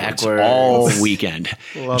on backwards. All weekend.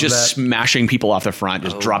 Just smashing people off the front,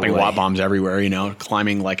 just dropping watt bombs everywhere,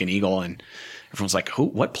 climbing like an eagle. And everyone's like,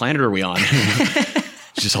 what planet are we on?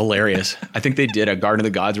 It's just hilarious. I think they did a Garden of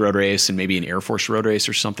the Gods road race and maybe an Air Force road race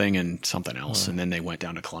or something and something else. And then they went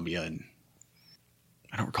down to Colombia and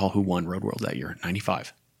I don't recall who won Road World that year.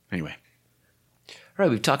 95. Anyway. All right.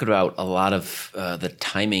 We've talked about a lot of the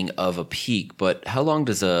timing of a peak, but how long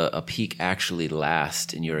does a peak actually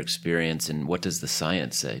last in your experience and what does the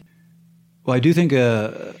science say? Well, I do think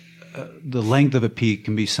the length of a peak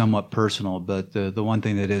can be somewhat personal, but the one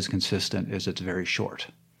thing that is consistent is it's very short.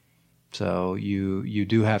 So you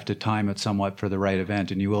do have to time it somewhat for the right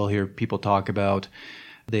event. And you will hear people talk about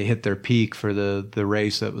they hit their peak for the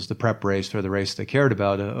race that was the prep race for the race they cared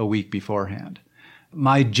about a week beforehand.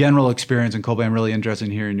 My general experience, and Colby, I'm really interested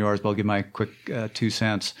in hearing yours, but I'll give my quick 2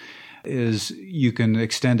 cents, is you can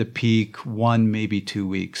extend a peak 1, maybe 2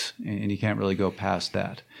 weeks, and you can't really go past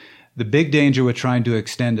that. The big danger with trying to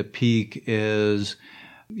extend a peak is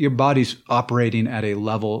your body's operating at a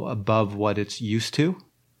level above what it's used to.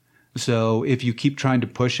 So if you keep trying to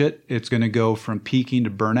push it, it's going to go from peaking to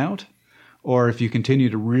burnout. Or if you continue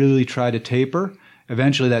to really try to taper,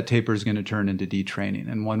 eventually that taper is going to turn into detraining.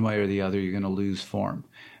 And one way or the other, you're going to lose form.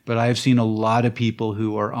 But I have seen a lot of people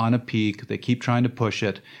who are on a peak, they keep trying to push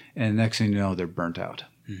it, and next thing you know, they're burnt out.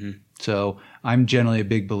 So I'm generally a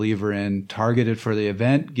big believer in target it for the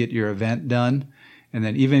event, get your event done. And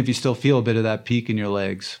then even if you still feel a bit of that peak in your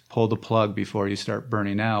legs, pull the plug before you start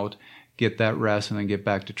burning out. Get that rest and then get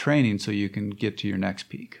back to training so you can get to your next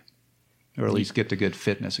peak, or at least get to good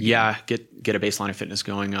fitness again. Yeah, get a baseline of fitness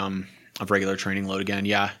going, of regular training load again.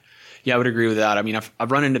 Yeah, I would agree with that. I mean,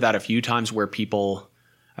 I've run into that a few times where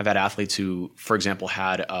I've had athletes who, for example,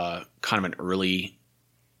 had kind of an early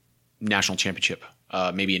national championship,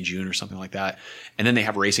 maybe in June or something like that, and then they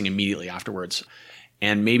have racing immediately afterwards.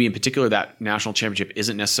 And maybe in particular, that national championship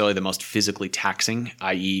isn't necessarily the most physically taxing,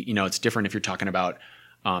 i.e., it's different if you're talking about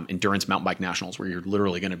endurance mountain bike nationals where you're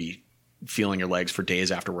literally going to be feeling your legs for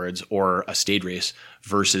days afterwards, or a stage race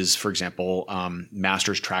versus, for example,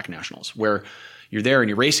 masters track nationals where you're there and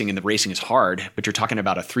you're racing and the racing is hard, but you're talking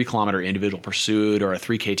about a 3-kilometer individual pursuit or a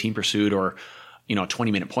 3K team pursuit or, a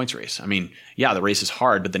 20-minute points race. I mean, yeah, the race is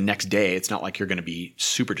hard, but the next day it's not like you're going to be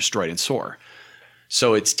super destroyed and sore.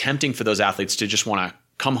 So it's tempting for those athletes to just want to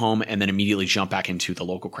come home and then immediately jump back into the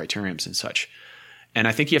local criteriums and such. And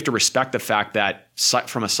I think you have to respect the fact that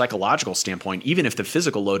from a psychological standpoint, even if the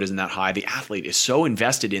physical load isn't that high, the athlete is so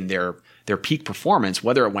invested in their peak performance,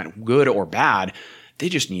 whether it went good or bad, they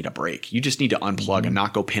just need a break. You just need to unplug and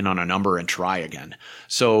not go pin on a number and try again.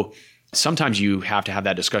 So sometimes you have to have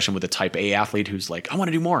that discussion with a type A athlete who's like, I want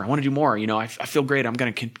to do more. I feel great. I'm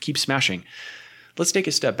going to keep smashing. let's take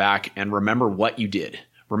a step back and remember what you did.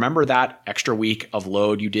 Remember that extra week of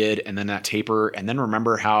load you did, and then that taper, and then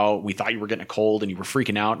remember how we thought you were getting a cold and you were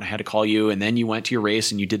freaking out and I had to call you, and then you went to your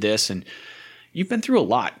race and you did this, and you've been through a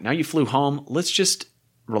lot. Now you flew home. Let's just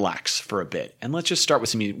relax for a bit, and let's just start with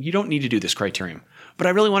some, you don't need to do this criterium, but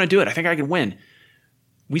I really want to do it. I think I can win.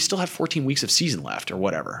 We still have 14 weeks of season left or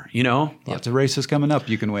whatever, you know? Lots of races coming up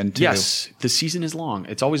you can win too. Yes, the season is long.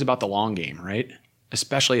 It's always about the long game, right?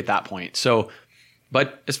 Especially at that point. So,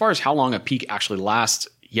 but as far as how long a peak actually lasts,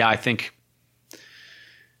 yeah, I think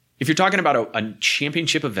if you're talking about a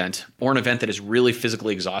championship event or an event that is really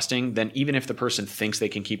physically exhausting, then even if the person thinks they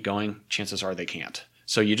can keep going, chances are they can't.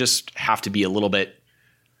 So you just have to be a little bit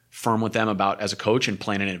firm with them about, as a coach, and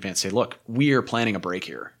plan in advance. Say, look, we are planning a break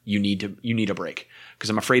here. You need a break, because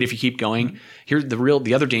I'm afraid if you keep going,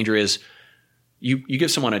 the other danger is you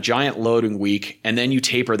give someone a giant loading week and then you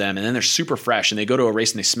taper them and then they're super fresh and they go to a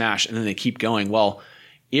race and they smash and then they keep going. Well,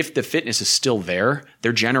 if the fitness is still there,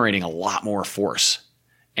 they're generating a lot more force.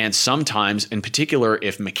 And sometimes, in particular,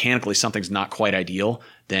 if mechanically something's not quite ideal,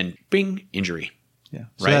 then bing, injury. Yeah.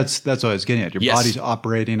 So right? that's what I was getting at. Your body's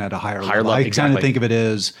operating at a higher level. I exactly. kind of think of it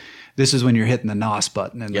as, this is when you're hitting the NOS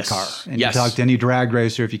button in the car. And you talk to any drag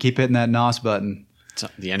racer, if you keep hitting that NOS button,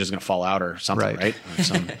 the engine's going to fall out or something, right? Or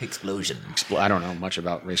some explosion. I don't know much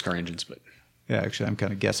about race car engines, but yeah, actually, I'm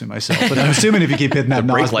kind of guessing myself. But I'm assuming if you keep hitting that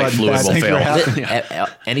NOS button, fluid will fail.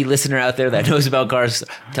 Any listener out there that knows about cars,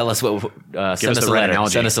 tell us what. Send us a letter.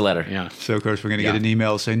 Analogy. Send us a letter. Yeah. So of course we're going to get an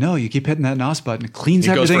email saying, no, you keep hitting that NOS button, it cleans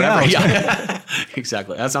goes everything forever. out. Yeah.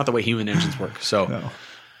 Exactly. That's not the way human engines work. So,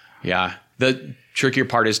 yeah. The trickier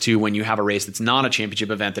part is too, when you have a race that's not a championship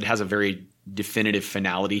event that has a very definitive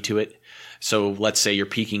finality to it. So let's say you're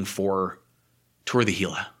peaking for Tour de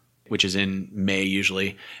Gila, which is in May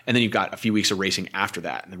usually, and then you've got a few weeks of racing after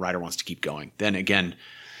that, and the rider wants to keep going. Then again,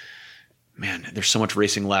 man, there's so much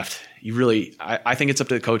racing left. I think it's up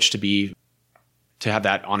to the coach to have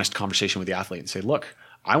that honest conversation with the athlete and say, look,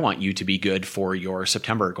 I want you to be good for your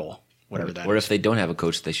September goal, whatever that is. Or if they don't have a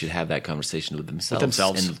coach, they should have that conversation with themselves.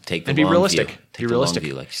 And take the and be long realistic. View. Be realistic.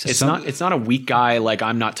 View, like you said. It's not a weak guy, like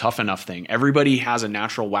I'm not tough enough thing. Everybody has a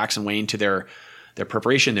natural wax and wane to their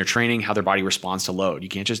preparation, their training, how their body responds to load. You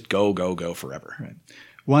can't just go forever. Right.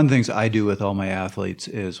 One of the things I do with all my athletes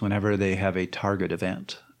is whenever they have a target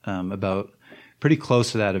event, about pretty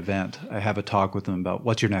close to that event, I have a talk with them about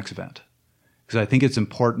what's your next event. Because I think it's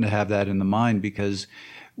important to have that in the mind, because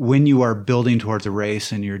when you are building towards a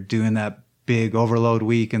race and you're doing that big overload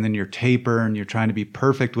week and then you're taper and you're trying to be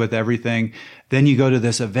perfect with everything, then you go to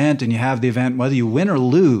this event and you have the event, whether you win or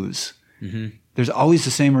lose, there's always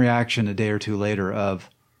the same reaction a day or two later of,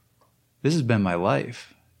 this has been my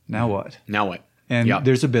life. Now what? Now what? And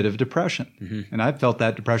there's a bit of depression. And I've felt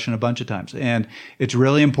that depression a bunch of times. And it's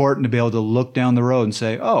really important to be able to look down the road and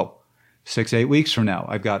say, 6-8 weeks from now,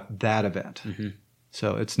 I've got that event.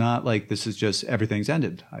 So it's not like this is just everything's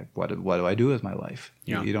ended. What do I do with my life?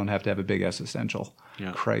 Yeah. You don't have to have a big existential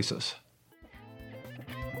crisis.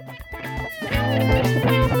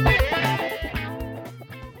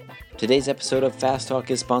 Today's episode of Fast Talk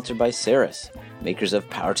is sponsored by Ceres, makers of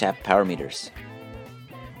PowerTap power meters.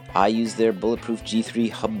 I used their bulletproof G3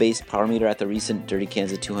 hub-based power meter at the recent Dirty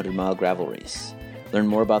Kansas 200-mile gravel race. Learn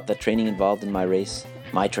more about the training involved in my race,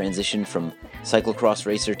 my transition from cyclocross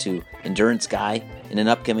racer to endurance guy, in an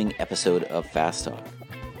upcoming episode of Fast Talk.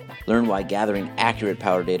 Learn why gathering accurate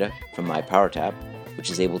power data from my PowerTap, which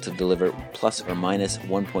is able to deliver plus or minus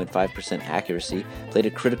 1.5% accuracy, played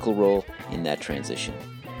a critical role in that transition.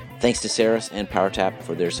 Thanks to Ceres and PowerTap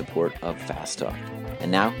for their support of Fast Talk.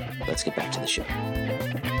 And now, let's get back to the show.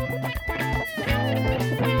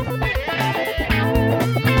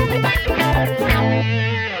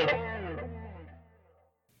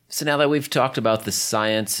 So now that we've talked about the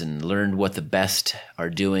science and learned what the best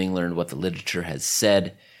are doing, learned what the literature has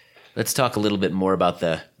said, let's talk a little bit more about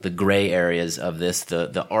the gray areas of this,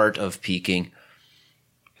 the art of peaking.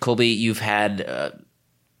 Colby, you've had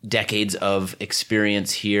decades of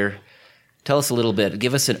experience here. Tell us a little bit.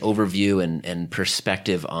 Give us an overview and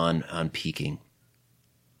perspective on peaking.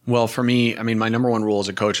 Well, for me, my number one rule as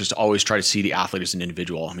a coach is to always try to see the athlete as an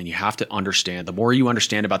individual. You have to understand. The more you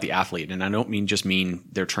understand about the athlete, and I don't mean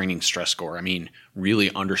their training stress score.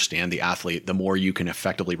 Really understand the athlete, the more you can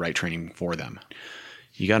effectively write training for them.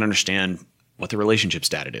 You got to understand what their relationship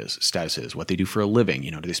status is, what they do for a living.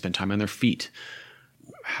 Do they spend time on their feet?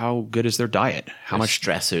 How good is their diet? How much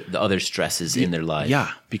stress, the other stresses in their life?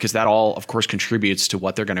 Yeah, because that all, of course, contributes to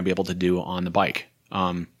what they're going to be able to do on the bike.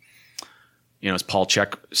 As Paul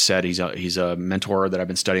Chek said, he's a mentor that I've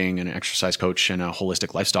been studying, and an exercise coach and a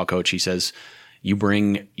holistic lifestyle coach. He says, you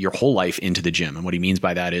bring your whole life into the gym. And what he means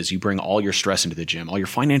by that is you bring all your stress into the gym, all your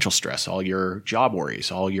financial stress, all your job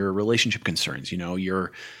worries, all your relationship concerns,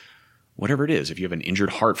 your whatever it is. If you have an injured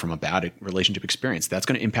heart from a bad relationship experience, that's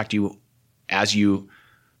going to impact you as you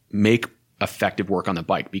make effective work on the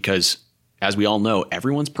bike, because as we all know,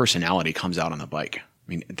 everyone's personality comes out on the bike. I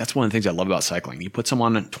mean, that's one of the things I love about cycling. You put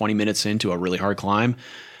someone 20 minutes into a really hard climb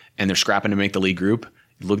and they're scrapping to make the lead group.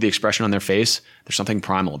 You look at the expression on their face. There's something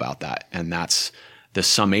primal about that. And that's the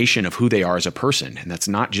summation of who they are as a person. And that's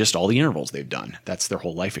not just all the intervals they've done. That's their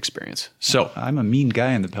whole life experience. So I'm a mean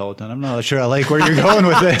guy in the Peloton. I'm not sure I like where you're going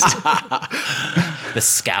with this. The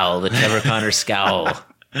scowl, the Trevor Connor scowl.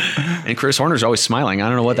 And Chris Horner's always smiling. I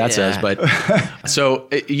don't know what that says, but so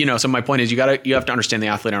my point is you have to understand the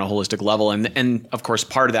athlete on a holistic level. And of course,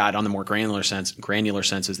 part of that on the more granular sense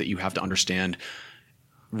is that you have to understand,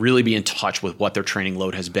 really be in touch with what their training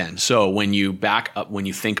load has been. So when you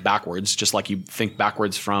think backwards, just like you think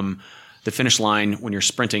backwards from the finish line when you're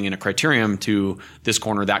sprinting in a criterium to this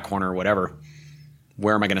corner, that corner, whatever,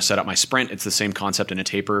 where am I going to set up my sprint? It's the same concept in a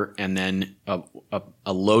taper, and then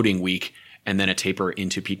a loading week, and then a taper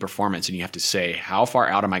into peak performance. And you have to say, how far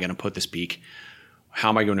out am I going to put this peak? How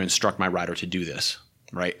am I going to instruct my rider to do this?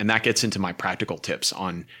 Right. And that gets into my practical tips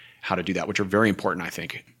on how to do that, which are very important, I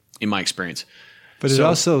think, in my experience. But it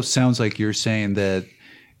also sounds like you're saying that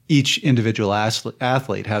each individual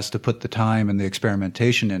athlete has to put the time and the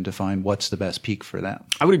experimentation in to find what's the best peak for them.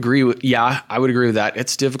 I would agree with that.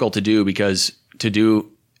 It's difficult to do because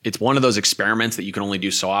it's one of those experiments that you can only do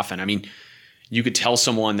so often. I mean, you could tell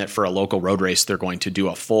someone that for a local road race, they're going to do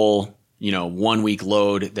a full, 1 week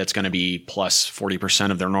load that's going to be plus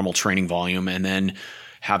 40% of their normal training volume, and then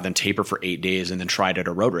have them taper for 8 days and then try it at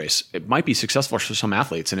a road race. It might be successful for some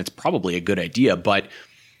athletes, and it's probably a good idea, but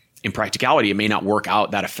in practicality, it may not work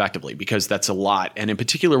out that effectively because that's a lot. And in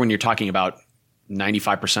particular, when you're talking about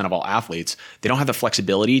 95% of all athletes, they don't have the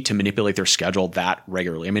flexibility to manipulate their schedule that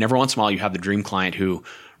regularly. I mean, every once in a while you have the dream client who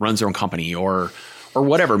runs their own company or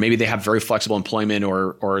whatever. Maybe they have very flexible employment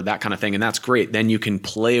or that kind of thing. And that's great. Then you can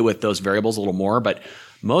play with those variables a little more, but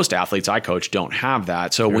most athletes I coach don't have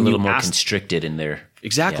that. So when a little more constricted in there.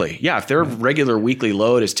 Exactly. Yeah. If their regular weekly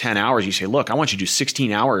load is 10 hours, you say, look, I want you to do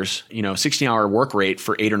 16 hours, 16-hour work rate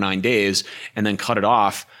for 8 or 9 days, and then cut it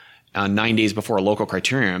off 9 days before a local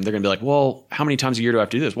criterium. They're going to be like, well, how many times a year do I have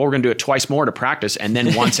to do this? Well, we're going to do it twice more to practice and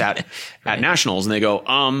then once at nationals. And they go,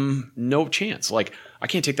 no chance. Like, I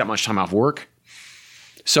can't take that much time off work.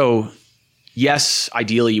 So yes,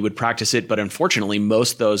 ideally you would practice it, but unfortunately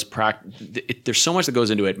most of those there's so much that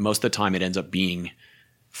goes into it. Most of the time it ends up being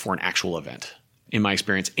for an actual event, in my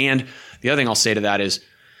experience. And the other thing I'll say to that is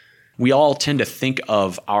we all tend to think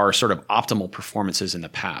of our sort of optimal performances in the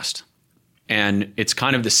past. And it's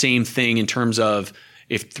kind of the same thing in terms of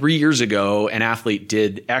if 3 years ago an athlete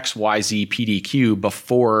did X, Y, Z PDQ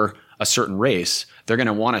before a certain race, they're going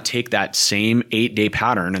to want to take that same 8-day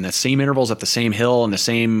pattern and the same intervals at the same hill and the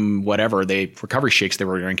same recovery shakes they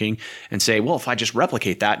were drinking and say, well, if I just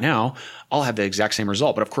replicate that now, I'll have the exact same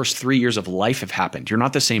result. But of course, 3 years of life have happened. You're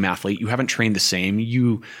not the same athlete. You haven't trained the same.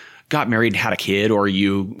 You got married and had a kid, or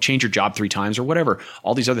you changed your job 3 times or whatever.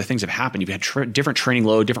 All these other things have happened. You've had different training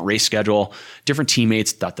load, different race schedule, different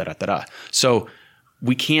teammates, So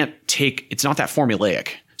we can't it's not that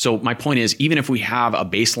formulaic. So my point is, even if we have a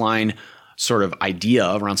baseline sort of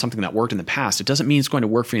idea around something that worked in the past, it doesn't mean it's going to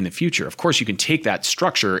work for you in the future. Of course, you can take that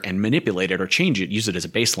structure and manipulate it or change it, use it as a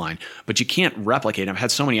baseline, but you can't replicate it. I've had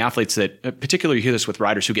so many athletes that, particularly you hear this with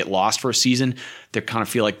riders who get lost for a season, they kind of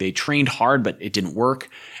feel like they trained hard, but it didn't work.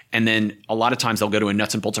 And then a lot of times they'll go to a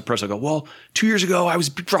nuts and bolts approach. They'll go, well, 2 years ago, I was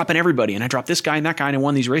dropping everybody and I dropped this guy and that guy and I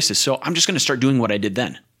won these races. So I'm just going to start doing what I did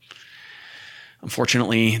then.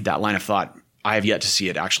 Unfortunately, that line of thought, I have yet to see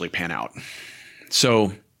it actually pan out.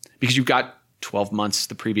 So because you've got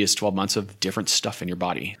the previous 12 months of different stuff in your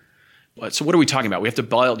body. So what are we talking about? We have to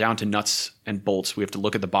boil it down to nuts and bolts. We have to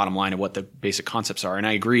look at the bottom line of what the basic concepts are. And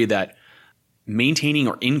I agree that maintaining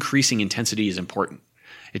or increasing intensity is important.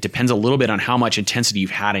 It depends a little bit on how much intensity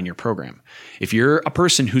you've had in your program. If you're a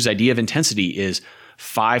person whose idea of intensity is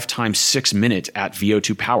 5 times 6 minutes at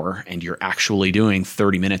VO2 power, and you're actually doing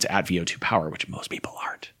 30 minutes at VO2 power, which most people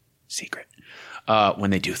aren't, secret, when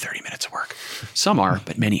they do 30 minutes of work. Some are,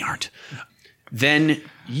 but many aren't. Then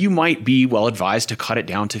you might be well advised to cut it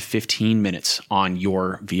down to 15 minutes on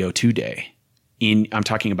your VO2 day. I'm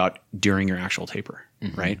talking about during your actual taper,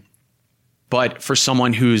 right? But for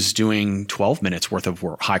someone who's doing 12 minutes worth of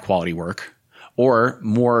work, high quality work, or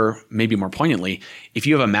maybe more poignantly, if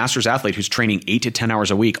you have a master's athlete who's training 8 to 10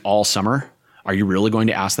 hours a week all summer, Are you really going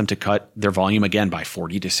to ask them to cut their volume again by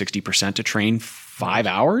 40 to 60% to train 5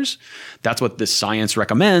 hours? That's what the science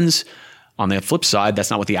recommends. On the flip side, that's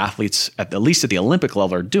not what the athletes, at least at the Olympic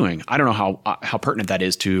level, are doing. I don't know how pertinent that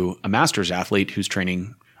is to a master's athlete who's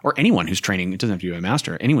training, or anyone who's training. It doesn't have to be a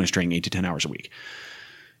master. Anyone who's training 8 to 10 hours a week.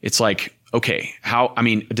 It's like, okay,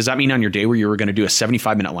 does that mean on your day where you were going to do a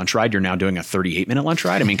 75-minute lunch ride, you're now doing a 38-minute lunch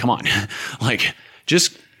ride? I mean, come on. Like,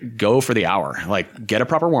 just go for the hour. Like, get a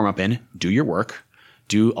proper warm-up in, do your work,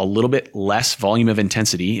 do a little bit less volume of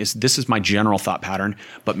intensity. This is my general thought pattern,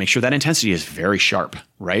 but make sure that intensity is very sharp,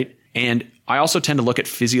 right? And I also tend to look at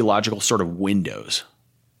physiological sort of windows,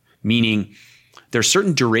 meaning there's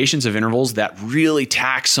certain durations of intervals that really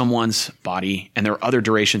tax someone's body, and there are other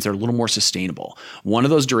durations that are a little more sustainable. One of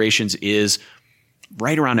those durations is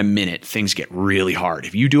right around a minute, things get really hard.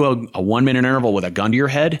 If you do a 1 minute interval with a gun to your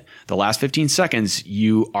head, the last 15 seconds,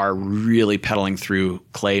 you are really pedaling through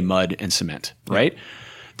clay, mud, and cement, right?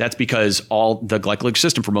 That's because all the glycolytic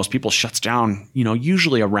system for most people shuts down,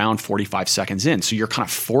 usually around 45 seconds in. So you're kind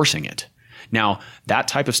of forcing it. Now, that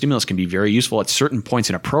type of stimulus can be very useful at certain points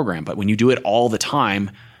in a program, but when you do it all the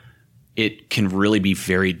time, it can really be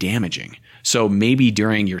very damaging. So maybe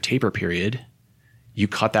during your taper period, you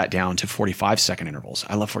cut that down to 45-second intervals.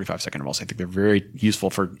 I love 45-second intervals. I think they're very useful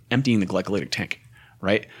for emptying the glycolytic tank,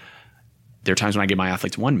 right? There are times when I give my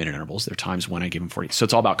athletes 1 minute intervals. There are times when I give them 40. So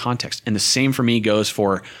it's all about context. And the same for me goes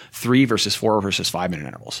for 3 versus 4 versus 5 minute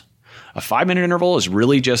intervals. A 5 minute interval is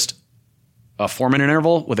really just a 4 minute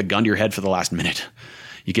interval with a gun to your head for the last minute.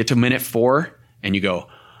 You get to minute 4 and you go,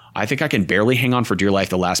 I think I can barely hang on for dear life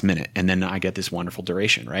the last minute. And then I get this wonderful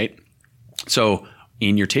duration, right? So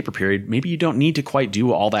in your taper period, maybe you don't need to quite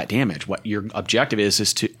do all that damage. What your objective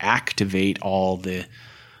is to activate all the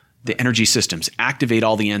energy systems, activate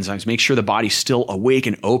all the enzymes, make sure the body's still awake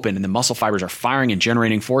and open and the muscle fibers are firing and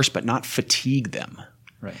generating force, but not fatigue them.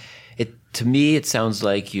 Right. To me, it sounds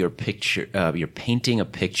like you're painting a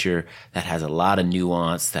picture that has a lot of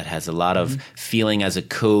nuance, that has a lot of feeling as a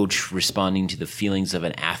coach, responding to the feelings of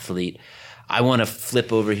an athlete. I want to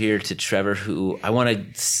flip over here to Trevor,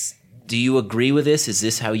 do you agree with this? Is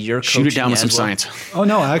this how you're coaching? Shoot it down with some science. Oh,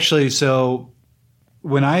 no, actually. So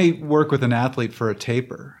when I work with an athlete for a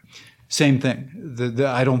taper, same thing.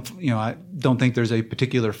 I don't think there's a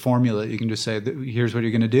particular formula. You can just say, here's what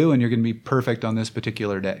you're going to do, and you're going to be perfect on this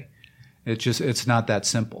particular day. It's not that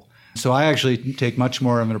simple. So I actually take much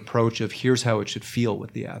more of an approach of here's how it should feel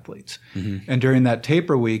with the athletes. Mm-hmm. And during that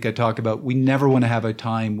taper week, I talk about we never want to have a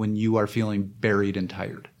time when you are feeling buried and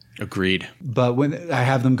tired. Agreed. But when I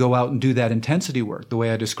have them go out and do that intensity work, the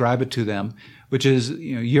way I describe it to them, which is,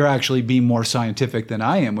 you're actually being more scientific than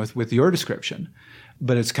I am with your description.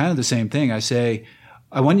 But it's kind of the same thing. I say,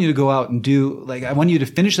 I want you to go out and I want you to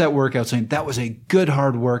finish that workout saying, that was a good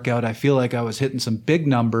hard workout. I feel like I was hitting some big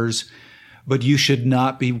numbers, but you should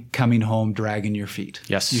not be coming home dragging your feet.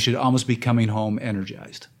 Yes. You should almost be coming home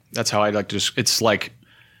energized. That's how I like to, it's like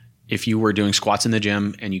if you were doing squats in the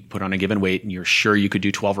gym and you put on a given weight and you're sure you could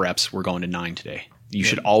do 12 reps, we're going to 9 today. You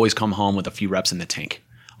should always come home with a few reps in the tank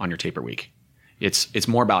on your taper week. It's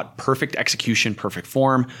more about perfect execution, perfect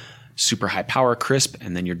form, super high power, crisp,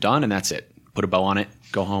 and then you're done and that's it. Put a bow on it,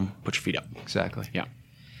 go home, put your feet up. Exactly. Yeah.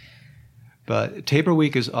 But taper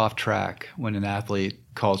week is off track when an athlete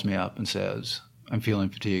calls me up and says, I'm feeling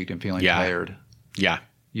fatigued, I'm feeling tired. Yeah.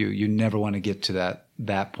 You never want to get to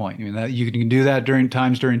that point. I mean, you can do that during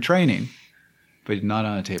training, but not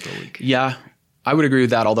on a taper week. Yeah, I would agree with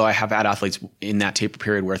that. Although I have had athletes in that taper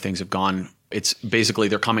period where things have gone, it's basically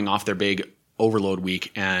they're coming off their big overload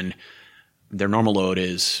week and their normal load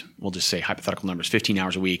is, we'll just say hypothetical numbers, 15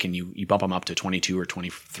 hours a week, and you bump them up to 22 or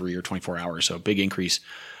 23 or 24 hours. So a big increase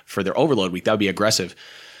for their overload week. That would be aggressive.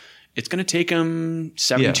 It's going to take them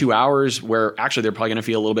 72 hours where actually they're probably going to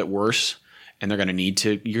feel a little bit worse. And you're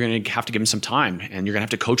going to have to give them some time and you're going to have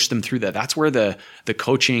to coach them through that. That's where the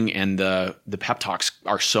coaching and the pep talks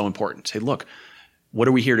are so important. Say, look, what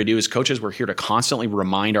are we here to do as coaches? We're here to constantly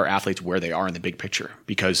remind our athletes where they are in the big picture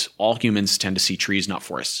because all humans tend to see trees, not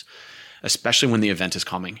forests, especially when the event is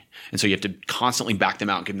coming. And so you have to constantly back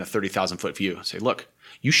them out and give them the 30,000 foot view. Say, look,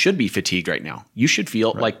 you should be fatigued right now. You should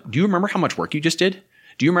feel like, do you remember how much work you just did?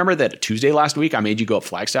 Do you remember that Tuesday last week, I made you go up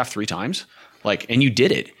Flagstaff 3 times? And you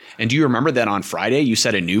did it. And do you remember that on Friday, you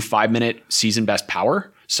set a new 5-minute season best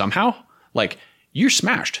power somehow? You're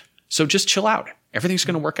smashed. So just chill out. Everything's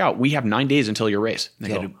going to work out. We have 9 days until your race.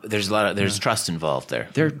 There's trust involved there.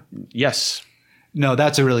 Yes. No,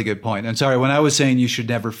 that's a really good point. And sorry, when I was saying you should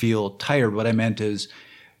never feel tired, what I meant is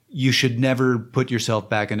you should never put yourself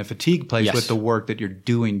back in a fatigue place with the work that you're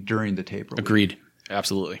doing during the taper week. Agreed.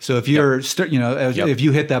 Absolutely. So if you're, Yep. if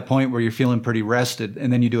you hit that point where you're feeling pretty rested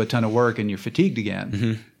and then you do a ton of work and you're fatigued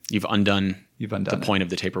again, You've undone the it. point of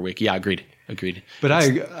the taper week. Yeah, agreed. But I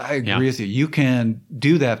agree with you. You can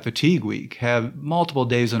do that fatigue week, have multiple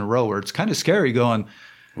days in a row where it's kind of scary going,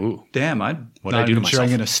 Ooh. damn, I'm What did I not do to even sure I'm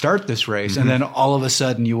myself? going to start this race. And then all of a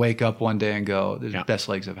sudden you wake up one day and go, the best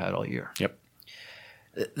legs I've had all year. Yep.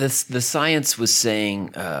 The science was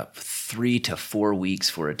saying 3 to 4 weeks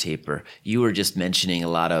for a taper. You were just mentioning a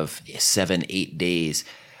lot of 7-8 days.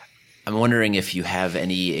 I'm wondering if you have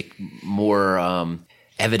any more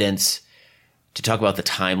evidence to talk about the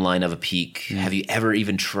timeline of a peak. Have you ever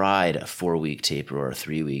even tried a 4-week taper or a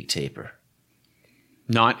 3-week taper?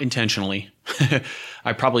 Not intentionally.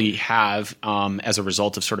 I probably have as a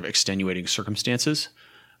result of sort of extenuating circumstances.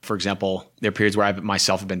 For example, there are periods where I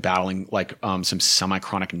myself have been battling like some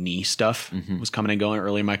semi-chronic knee stuff was coming and going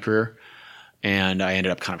early in my career. And I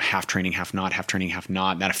ended up kind of half training, half not, half training, half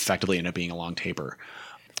not. And that effectively ended up being a long taper.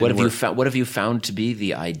 What have you found to be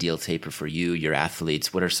the ideal taper for you, your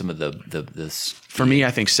athletes? What are some of the For me, I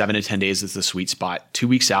think 7 to 10 days is the sweet spot. 2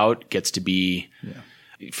 weeks out gets to be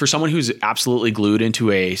for someone who's absolutely glued into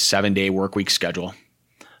a 7-day work week schedule.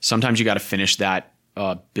 Sometimes you got to finish that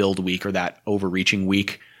build week or that overreaching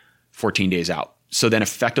week 14 days out. So then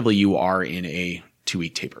effectively you are in a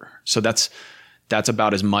 2-week taper. So that's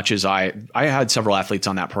about as much as I had several athletes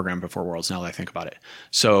on that program before Worlds, now that I think about it.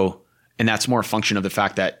 So, and that's more a function of the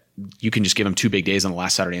fact that you can just give them 2 big days on the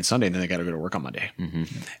last Saturday and Sunday, and then they got to go to work on Monday.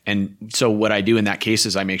 And so what I do in that case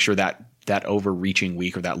is I make sure that that overreaching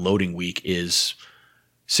week or that loading week is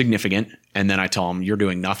significant. And then I tell them you're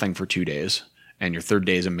doing nothing for 2 days, and your third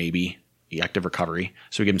day is a maybe active recovery.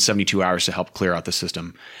 So we give them 72 hours to help clear out the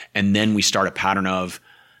system. And then we start a pattern of,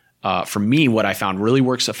 for me, what I found really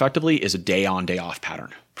works effectively is a day on, day off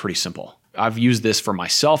pattern. Pretty simple. I've used this for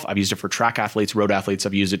myself. I've used it for track athletes, road athletes.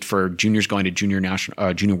 I've used it for juniors going to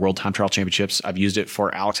junior world time trial championships. I've used it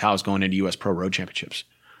for Alex Howes going into US Pro Road Championships,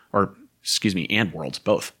 and Worlds,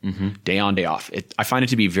 both. Day on, day off. I find it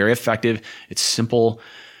to be very effective. It's simple.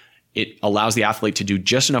 It allows the athlete to do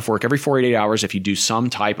just enough work every 48 hours. If you do some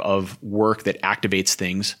type of work that activates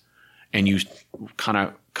things and you kind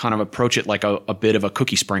of approach it like a bit of a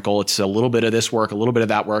cookie sprinkle, it's a little bit of this work, a little bit of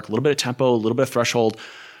that work, a little bit of tempo, a little bit of threshold,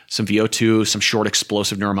 some VO2, some short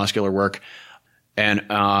explosive neuromuscular work. And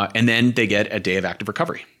then they get a day of active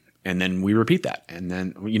recovery. And then we repeat that. And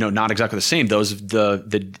then, not exactly the same.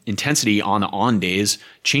 The intensity on the on days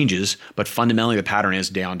changes, but fundamentally the pattern is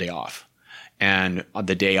day on, day off. And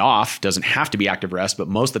the day off doesn't have to be active rest, but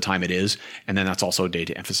most of the time it is. And then that's also a day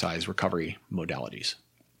to emphasize recovery modalities.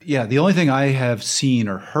 Yeah, the only thing I have seen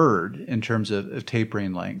or heard in terms of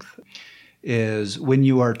tapering length is when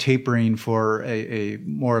you are tapering for a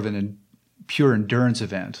more of pure endurance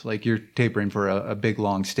event, like you're tapering for a big,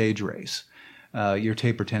 long stage race, your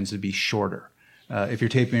taper tends to be shorter. If you're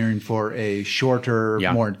tapering for a shorter,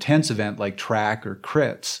 more intense event like track or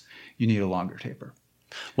crits, you need a longer taper.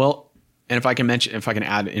 Well, and if I can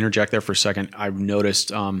interject there for a second, I've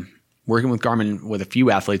noticed working with Garmin with a few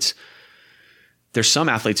athletes, there's some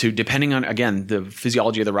athletes who, depending on, again, the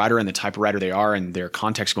physiology of the rider and the type of rider they are and their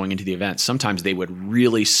context going into the event, sometimes they would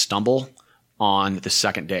really stumble on the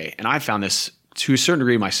second day. And I found this to a certain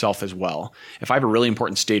degree myself as well. If I have a really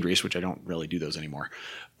important stage race, which I don't really do those anymore,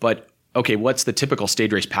 but okay, what's the typical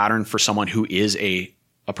stage race pattern for someone who is a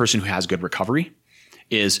person who has good recovery?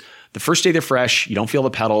 Is the first day they're fresh, you don't feel the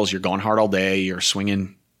pedals, you're going hard all day, you're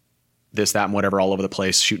swinging this, that, and whatever all over the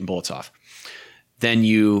place, shooting bullets off. Then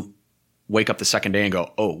you wake up the second day and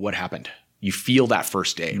go, oh, what happened? You feel that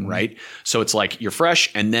first day, right? So it's like you're fresh,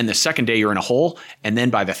 and then the second day you're in a hole, and then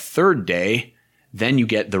by the third day, then you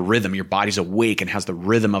get the rhythm. Your body's awake and has the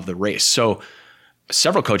rhythm of the race. So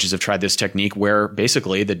several coaches have tried this technique where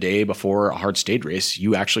basically the day before a hard stage race,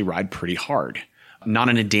 you actually ride pretty hard. Not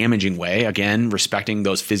in a damaging way. Again, respecting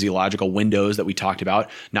those physiological windows that we talked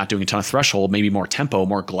about, not doing a ton of threshold, maybe more tempo,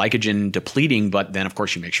 more glycogen depleting, but then of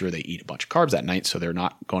course you make sure they eat a bunch of carbs that night so they're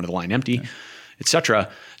not going to the line empty, etc.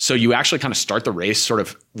 So you actually kind of start the race sort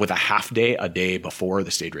of with a half day, a day before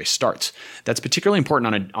the stage race starts. That's particularly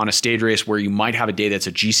important on a stage race where you might have a day that's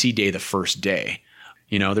a GC day the first day.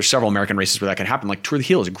 There's several American races where that can happen. Like Tour de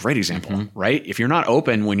Heel is a great example, right? If you're not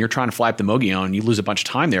open when you're trying to fly up the Mogollon, you lose a bunch of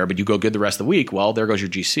time there, but you go good the rest of the week. Well, there goes your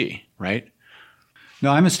GC, right?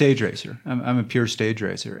 No, I'm a stage racer. I'm a pure stage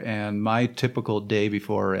racer. And my typical day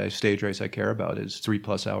before a stage race I care about is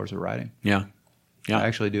 3+ hours of riding. Yeah. I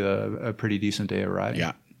actually do a pretty decent day of riding.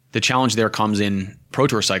 Yeah. The challenge there comes in Pro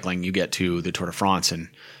Tour cycling. You get to the Tour de France and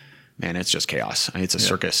man, it's just chaos. It's a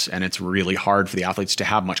circus, and it's really hard for the athletes to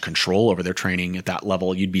have much control over their training at that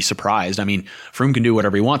level. You'd be surprised. I mean, Froome can do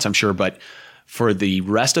whatever he wants, I'm sure, but for the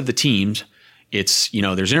rest of the teams, it's,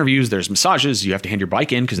 there's interviews, there's massages, you have to hand your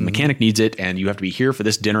bike in because the mechanic needs it, and you have to be here for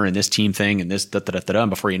this dinner and this team thing and this and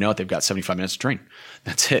before you know it, they've got 75 minutes to train.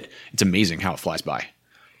 That's it. It's amazing how it flies by.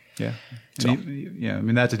 Yeah. So,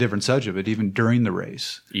 that's a different subject, but even during the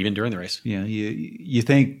race. You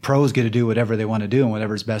think pros get to do whatever they want to do and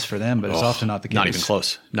whatever's best for them, but it's often not the case. Not even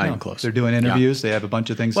close. Not even close. They're doing interviews. They have a bunch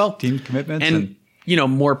of things, team commitments. And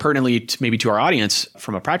more pertinently, maybe to our audience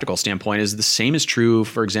from a practical standpoint, is the same is true.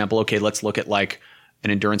 For example, okay, let's look at like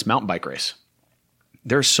an endurance mountain bike race.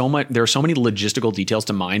 There are so many logistical details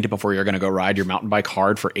to mind before you're going to go ride your mountain bike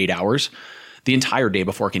hard for 8 hours. The entire day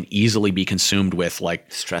before can easily be consumed with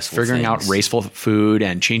like stressful figuring things. out raceful food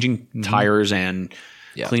and changing tires and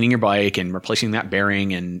cleaning your bike and replacing that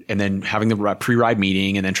bearing and then having the pre-ride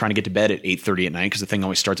meeting and then trying to get to bed at 8:30 at night because the thing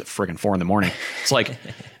always starts at friggin' 4 a.m. It's like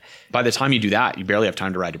by the time you do that, you barely have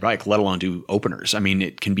time to ride your bike, let alone do openers. I mean,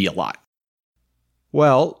 it can be a lot.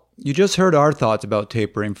 Well, you just heard our thoughts about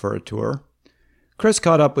tapering for a tour. Chris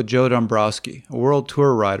caught up with Joe Dombrowski, a world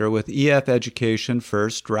tour rider with EF Education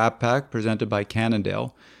First Strap Pack presented by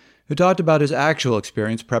Cannondale, who talked about his actual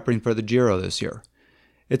experience prepping for the Giro this year.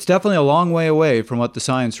 It's definitely a long way away from what the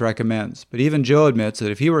science recommends, but even Joe admits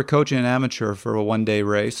that if he were coaching an amateur for a one-day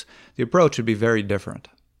race, the approach would be very different.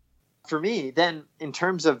 For me, then, in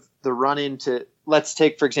terms of the run into, let's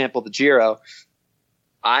take, for example, the Giro,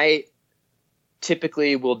 I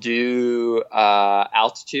typically will do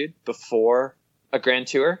altitude before a Grand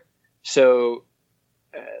Tour. So,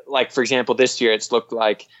 like, for example, this year, it's looked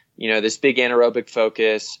like, this big anaerobic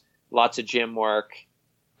focus, lots of gym work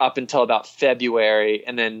up until about February,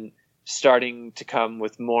 and then starting to come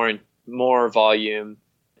with more volume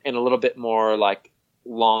and a little bit more like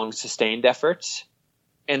long sustained efforts.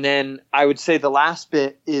 And then I would say the last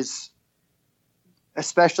bit is,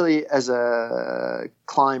 especially as a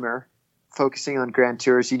climber focusing on Grand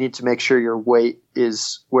Tours, you need to make sure your weight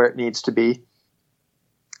is where it needs to be.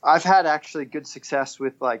 I've had actually good success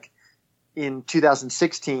with, like, in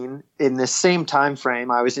 2016, in this same time frame,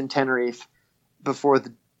 I was in Tenerife before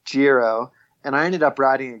the Giro, and I ended up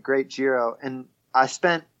riding a great Giro, and I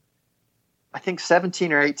spent, I think,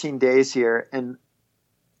 17 or 18 days here, and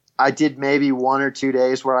I did maybe 1 or 2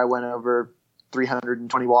 days where I went over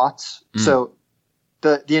 320 watts. So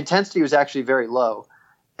the intensity was actually very low,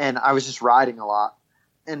 and I was just riding a lot.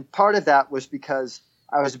 And part of that was because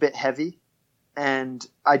I was a bit heavy, and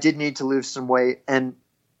I did need to lose some weight. And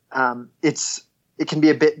it can be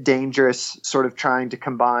a bit dangerous sort of trying to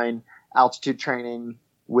combine altitude training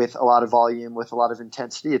with a lot of volume, with a lot of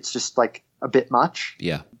intensity. It's just like a bit much.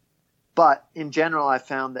 Yeah. But in general, I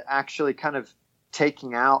found that actually kind of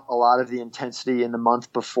taking out a lot of the intensity in the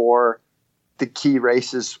month before the key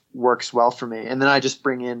races works well for me. And then I just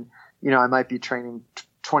bring in, I might be training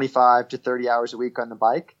 25 to 30 hours a week on the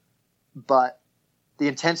bike, but the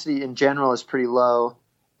intensity in general is pretty low,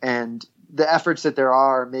 and the efforts that there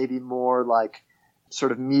are maybe more like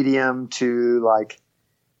sort of medium to like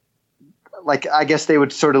I guess they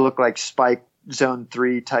would sort of look like spike zone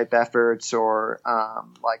 3 type efforts or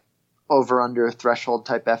like over under threshold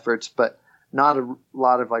type efforts, but not a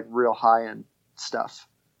lot of like real high end stuff.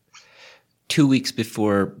 2 weeks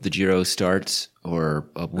before the Giro starts or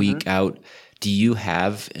a week out, do you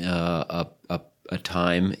have a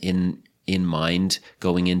time in mind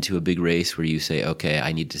going into a big race where you say, okay,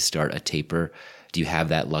 I need to start a taper? Do you have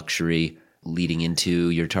that luxury leading into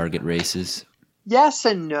your target races? Yes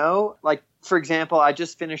and no. Like, for example, I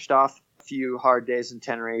just finished off a few hard days in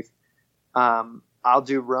Tenerife. I'll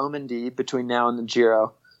do Romandy between now and the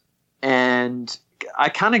Giro. And I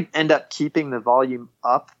kind of end up keeping the volume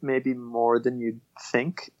up maybe more than you'd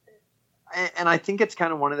think. And I think it's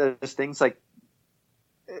kind of one of those things, like,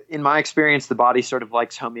 in my experience, the body sort of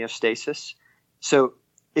likes homeostasis. So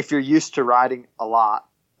if you're used to riding a lot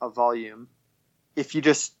of volume, if you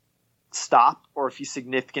just stop or if you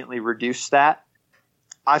significantly reduce that,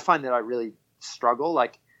 I find that I really struggle.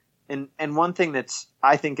 Like, and one thing that's,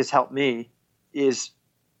 I think, has helped me is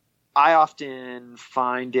I often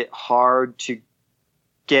find it hard to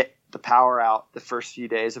get the power out the first few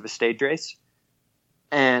days of a stage race.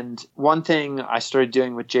 And one thing I started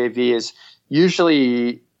doing with JV is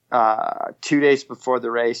usually 2 days before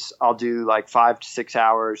the race, I'll do like 5 to 6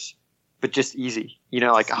 hours, but just easy,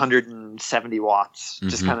 like 170 watts,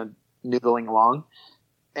 just kind of noodling along.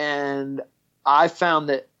 And I found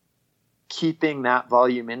that keeping that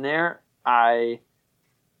volume in there, I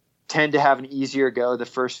tend to have an easier go the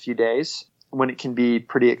first few days when it can be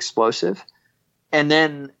pretty explosive. And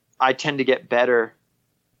then I tend to get better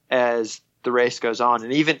as the race goes on.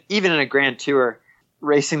 And even in a Grand Tour,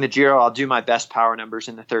 racing the Giro, I'll do my best power numbers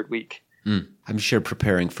in the third week. I'm sure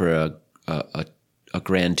preparing for a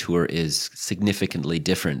Grand Tour is significantly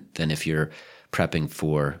different than if you're prepping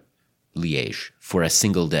for Liège, for a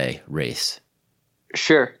single day race.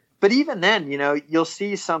 Sure. But even then, you'll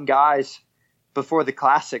see some guys before the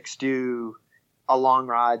classics do a long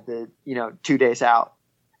ride 2 days out.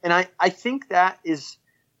 And I think that is,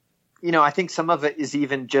 I think some of it is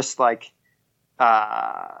even just like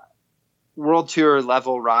World Tour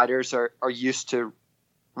level riders are used to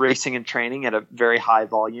racing and training at a very high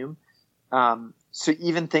volume. So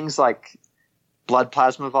even things like blood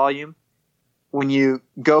plasma volume, when you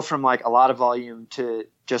go from like a lot of volume to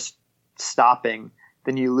just stopping,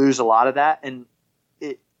 then you lose a lot of that. And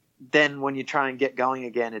then when you try and get going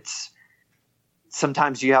again,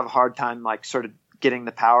 sometimes you have a hard time like sort of getting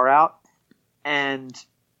the power out. And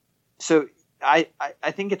so I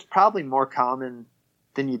think it's probably more common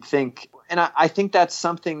than you'd think. And I think that's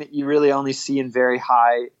something that you really only see in very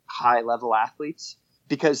high level athletes,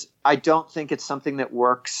 because I don't think it's something that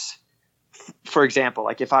works. For example,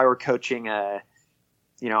 like if I were coaching a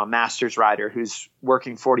master's rider who's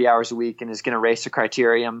working 40 hours a week and is going to race a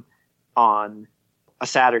criterium on a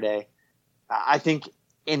Saturday, I think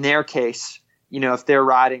in their case, if they're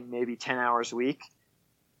riding maybe 10 hours a week,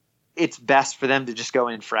 it's best for them to just go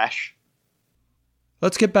in fresh.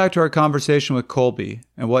 Let's get back to our conversation with Colby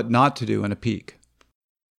and what not to do in a peak.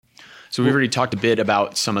 So we've already talked a bit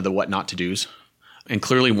about some of the what not to do's. And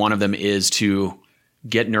clearly one of them is to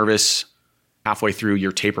get nervous halfway through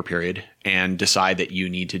your taper period and decide that you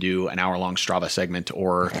need to do an hour-long Strava segment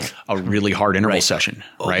or a really hard interval session.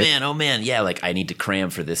 Oh man. Yeah, like I need to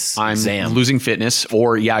cram for this exam. I'm losing fitness,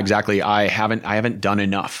 or exactly. I haven't done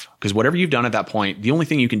enough. Because whatever you've done at that point, the only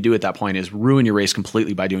thing you can do at that point is ruin your race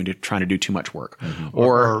completely by trying to do too much work. Mm-hmm.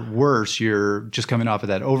 Or worse, you're just coming off of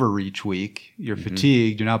that overreach week. You're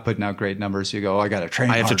fatigued. You're not putting out great numbers. So you go, I got to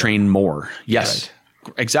train. I have to train more. Yes,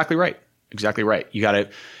 right. Exactly right. You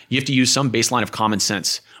have to use some baseline of common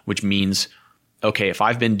sense, which means, okay, if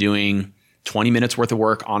I've been doing 20 minutes worth of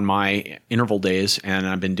work on my interval days and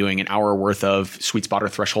I've been doing an hour worth of sweet spot or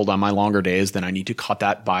threshold on my longer days, then I need to cut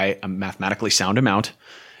that by a mathematically sound amount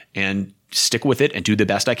and stick with it and do the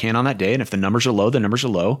best I can on that day. And if the numbers are low, the numbers are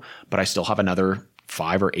low, but I still have another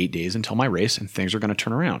 5 or 8 days until my race and things are going to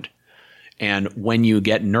turn around. And when you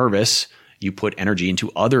get nervous, you put energy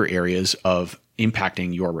into other areas of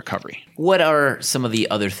impacting your recovery. What are some of the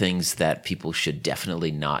other things that people should definitely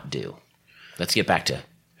not do? Let's get back to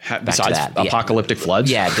besides that. Apocalyptic floods.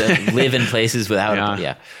 Yeah, to live in places without.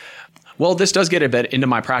 Yeah. Well, this does get a bit into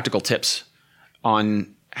my practical tips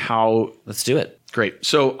on how. Let's do it. Great.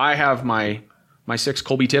 So I have my 6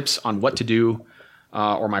 Colby tips on what to do,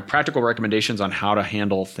 or my practical recommendations on how to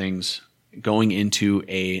handle things going into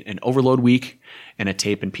an overload week and a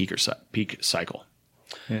tape and peak cycle.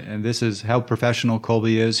 And this is how professional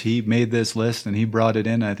Colby is. He made this list and he brought it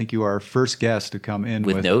in. I think you are our first guest to come in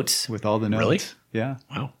with notes, with all the notes. Really? Yeah.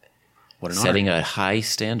 Wow. What an Setting honor. a high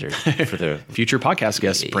standard for the future podcast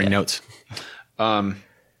guests. Bring notes, or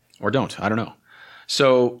don't. I don't know.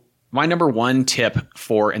 So my number one tip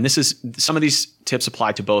and this is some of these tips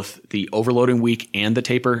apply to both the overloading week and the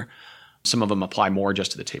taper. Some of them apply more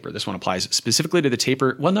just to the taper. This one applies specifically to the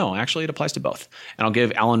taper. Well, no, actually it applies to both. And I'll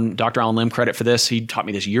give Dr. Alan Lim credit for this. He taught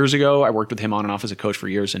me this years ago. I worked with him on and off as a coach for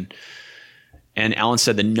years. And Alan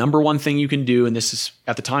said the number one thing you can do, and this is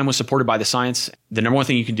at the time was supported by the science, the number one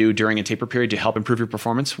thing you can do during a taper period to help improve your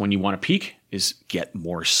performance when you want to peak is get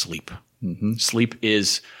more sleep. Mm-hmm. Sleep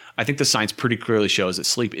is, I think the science pretty clearly shows that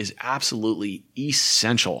sleep is absolutely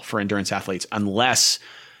essential for endurance athletes unless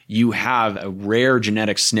you have a rare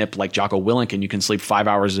genetic SNP like Jocko Willink and you can sleep 5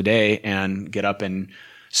 hours a day and get up and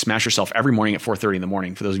smash yourself every morning at 4:30 in the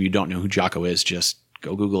morning. For those of you who don't know who Jocko is, just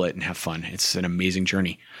go Google it and have fun. It's an amazing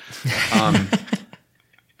journey.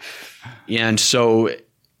 And so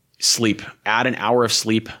sleep, add an hour of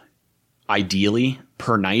sleep ideally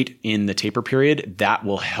per night in the taper period. That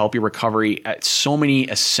will help your recovery. So many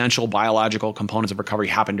essential biological components of recovery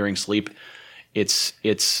happen during sleep. It's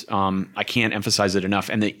I can't emphasize it enough.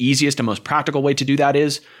 And the easiest and most practical way to do that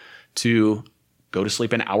is to go to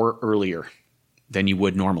sleep an hour earlier than you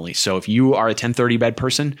would normally. So if you are a 10:30 bed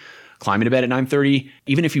person, climb into bed at 9:30.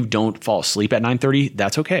 Even if you don't fall asleep at 9:30,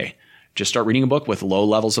 that's okay. Just start reading a book with low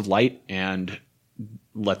levels of light and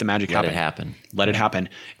let the magic happen. Let it happen.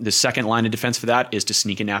 The second line of defense for that is to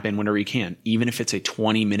sneak a nap in whenever you can. Even if it's a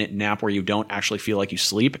 20-minute nap where you don't actually feel like you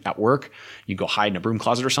sleep at work, you go hide in a broom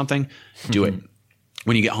closet or something, do it.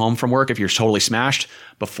 When you get home from work, if you're totally smashed,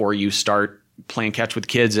 before you start playing catch with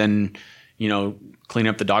kids and, cleaning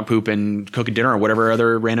up the dog poop and cooking dinner or whatever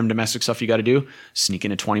other random domestic stuff you got to do, sneak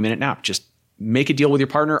in a 20-minute nap. Just make a deal with your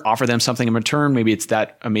partner, offer them something in return. Maybe it's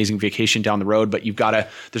that amazing vacation down the road, but there's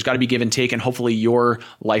got to be give and take. And hopefully your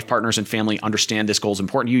life partners and family understand this goal is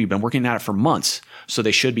important to you. You've been working at it for months, so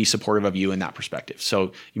they should be supportive of you in that perspective.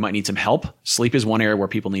 So you might need some help. Sleep is one area where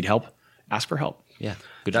people need help. Ask for help. Yeah.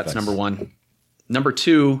 Good. That's number one. Number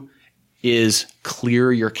two is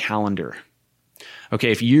clear your calendar. Okay,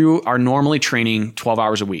 if you are normally training 12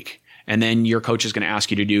 hours a week, and then your coach is going to ask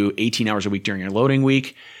you to do 18 hours a week during your loading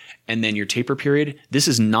week, and then your taper period, this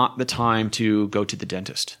is not the time to go to the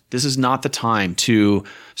dentist. This is not the time to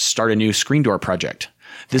start a new screen door project.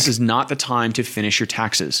 This is not the time to finish your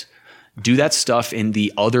taxes. Do that stuff in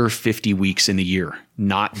the other 50 weeks in the year,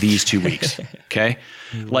 not these 2 weeks. Okay?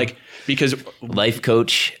 Because life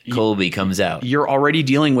coach Colby comes out. You're already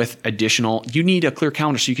dealing with you need a clear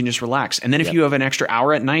calendar so you can just relax. And then if you have an extra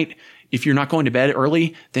hour at night, if you're not going to bed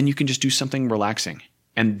early, then you can just do something relaxing.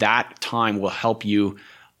 And that time will help you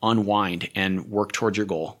unwind and work towards your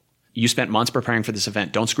goal. You spent months preparing for this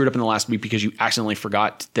event. Don't screw it up in the last week because you accidentally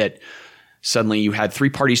forgot that suddenly you had 3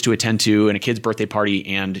 parties to attend to and a kid's birthday party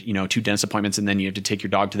and 2 dentist appointments, and then you have to take your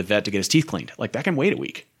dog to the vet to get his teeth cleaned. That can wait a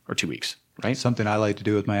week or 2 weeks, right? Something I like to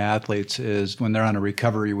do with my athletes is when they're on a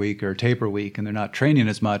recovery week or taper week and they're not training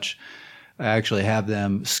as much, I actually have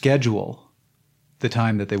them schedule the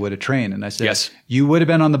time that they would have trained. And I said, yes, you would have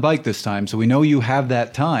been on the bike this time, so we know you have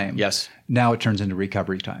that time. Yes. Now it turns into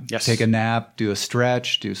recovery time. Yes. Take a nap, do a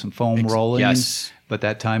stretch, do some foam rolling. Yes. But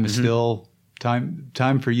that time is still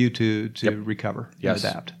time for you to recover and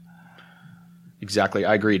adapt. Exactly.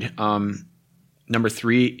 I agreed. Number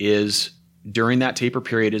 3 is during that taper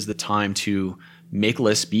period is the time to make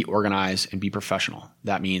lists, be organized, and be professional.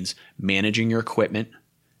 That means managing your equipment,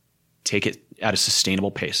 take it at a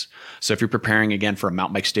sustainable pace. So if you're preparing again for a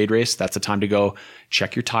mountain bike stage race, that's the time to go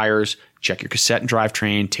check your tires, check your cassette and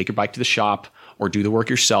drivetrain, take your bike to the shop, or do the work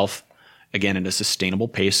yourself. Again, at a sustainable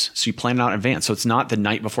pace. So you plan it out in advance. So it's not the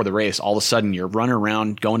night before the race. All of a sudden you're running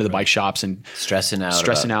around, going to the bike shops and stressing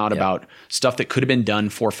out about stuff that could have been done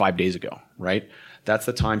 4 or 5 days ago, right? That's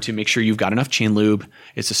the time to make sure you've got enough chain lube.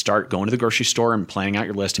 It's to start going to the grocery store and planning out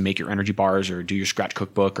your list to make your energy bars or do your scratch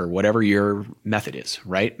cookbook or whatever your method is,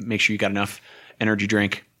 right? Make sure you got enough energy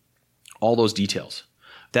drink, all those details.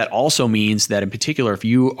 That also means that in particular, if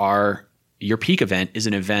your peak event is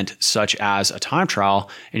an event such as a time trial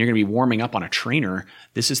and you're going to be warming up on a trainer,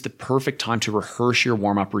 this is the perfect time to rehearse your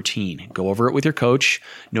warm-up routine. Go over it with your coach,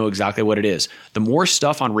 know exactly what it is. The more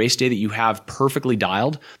stuff on race day that you have perfectly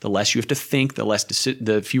dialed, the less you have to think,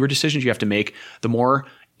 the fewer decisions you have to make, the more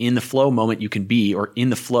in the flow moment you can be, or in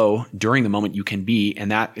the flow during the moment you can be, and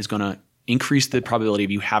that is going to increase the probability of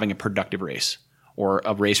you having a productive race or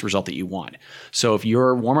a race result that you want. So if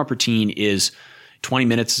your warm-up routine is 20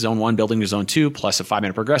 minutes zone 1 building to zone 2 plus a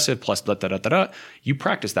 5-minute progressive plus you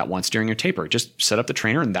practice that once during your taper. Just set up the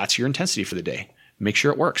trainer and that's your intensity for the day. Make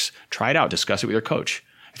sure it works. Try it out. Discuss it with your coach.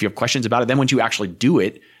 If you have questions about it, then once you actually do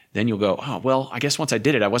it, then you'll go, oh, well, I guess once I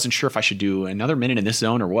did it, I wasn't sure if I should do another minute in this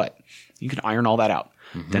zone or what. You can iron all that out.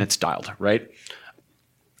 Then it's dialed, right?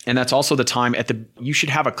 And that's also the time you should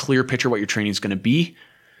have a clear picture what your training is going to be.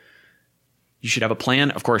 You should have a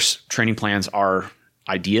plan. Of course, training plans are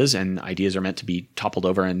ideas, and ideas are meant to be toppled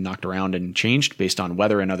over and knocked around and changed based on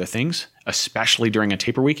weather and other things. Especially during a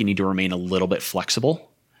taper week, you need to remain a little bit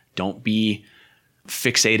flexible. Don't be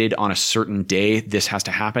fixated on a certain day this has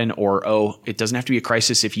to happen, or it doesn't have to be a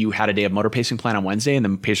crisis if you had a day of motor pacing plan on Wednesday and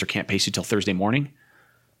the pacer can't pace you till Thursday morning.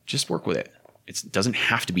 Just work with it. It doesn't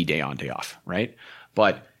have to be day on, day off, right?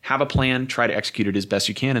 But have a plan, try to execute it as best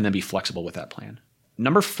you can, and then be flexible with that plan.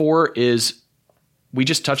 Number 4 is, we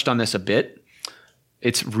just touched on this a bit.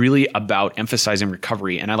 It's really about emphasizing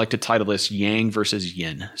recovery. And I like to title this Yang versus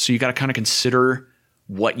Yin. So you got to kind of consider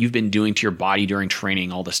what you've been doing to your body during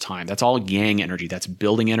training all this time. That's all Yang energy. That's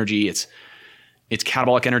building energy. It's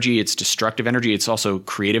catabolic energy. It's destructive energy. It's also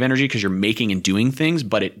creative energy because you're making and doing things,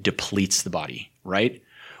 but it depletes the body, right?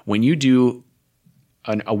 When you do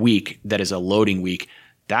a week that is a loading week,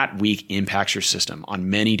 that week impacts your system on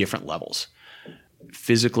many different levels.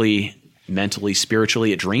 Physically, mentally,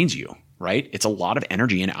 spiritually, it drains you. Right? It's a lot of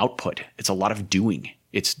energy and output. It's a lot of doing.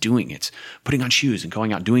 It's putting on shoes and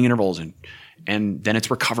going out, doing intervals, and then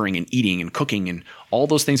it's recovering and eating and cooking and all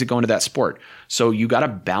those things that go into that sport. So you got to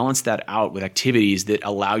balance that out with activities that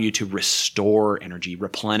allow you to restore energy,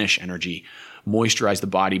 replenish energy, moisturize the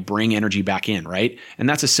body, bring energy back in, right? And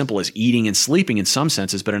that's as simple as eating and sleeping in some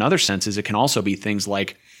senses, but in other senses, it can also be things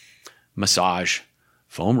like massage,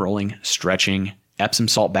 foam rolling, stretching, Epsom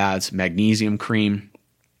salt baths, magnesium cream,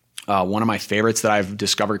 One of my favorites that I've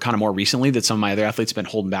discovered kind of more recently that some of my other athletes have been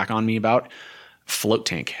holding back on me about, float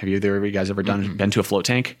tank. Have you guys ever been to a float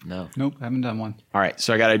tank? No. Nope, haven't done one. All right.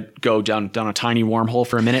 So I got to go down a tiny wormhole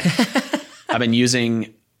for a minute. I've been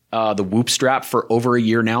using the Whoop strap for over a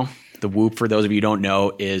year now. The Whoop, for those of you who don't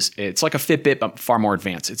know, it's like a Fitbit, but far more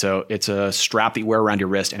advanced. It's a strap that you wear around your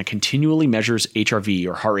wrist, and it continually measures HRV,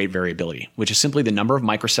 or heart rate variability, which is simply the number of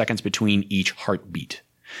microseconds between each heartbeat.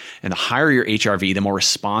 And the higher your HRV, the more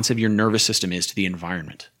responsive your nervous system is to the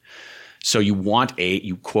environment. So you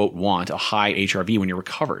quote, want a high HRV when you're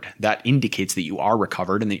recovered. That indicates that you are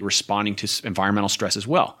recovered and that you're responding to environmental stress as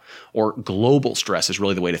well. Or global stress is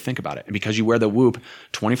really the way to think about it. And because you wear the Whoop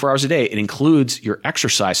 24 hours a day, it includes your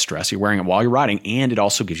exercise stress. You're wearing it while you're riding, and it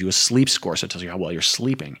also gives you a sleep score. So it tells you how well you're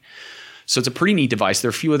sleeping. So it's a pretty neat device. There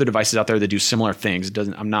are a few other devices out there that do similar things.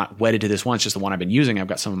 I'm not wedded to this one. It's just the one I've been using. I've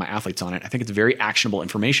got some of my athletes on it. I think it's very actionable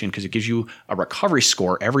information because it gives you a recovery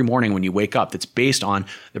score every morning when you wake up that's based on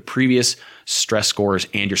the previous stress scores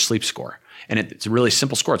and your sleep score. And it's a really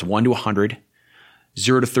simple score. It's 1 to 100.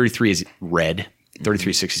 0 to 33 is red.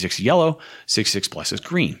 33, 66 is yellow. 66 plus is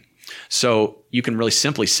green. So you can really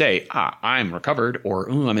simply say, I'm recovered, or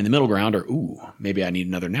I'm in the middle ground, or maybe I need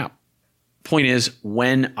another nap. Point is,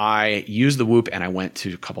 when I used the Whoop and I went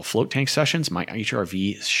to a couple float tank sessions, my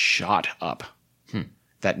HRV shot up.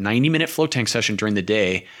 That 90-minute float tank session during the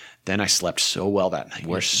day, then I slept so well that night.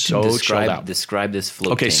 We're so chilled out. Describe this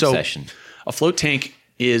float tank session. A float tank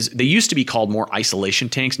they used to be called more isolation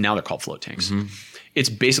tanks. Now they're called float tanks. Mm-hmm. It's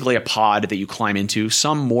basically a pod that you climb into.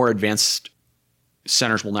 Some more advanced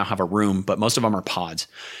centers will now have a room, but most of them are pods.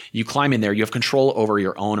 You climb in there. You have control over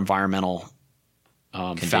your own environmental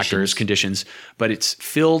conditions, but it's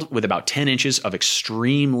filled with about 10 inches of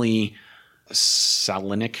extremely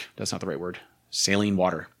saline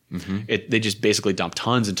water. Mm-hmm. They just basically dump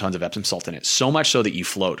tons and tons of Epsom salt in it, so much so that you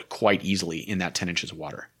float quite easily in that 10 inches of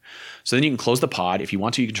water. So then you can close the pod. If you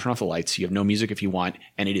want to, you can turn off the lights. You have no music if you want,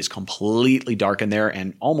 and it is completely dark in there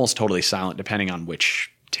and almost totally silent depending on which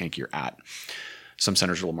tank you're at. Some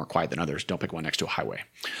centers are a little more quiet than others. Don't pick one next to a highway.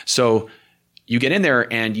 So you get in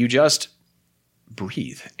there and you just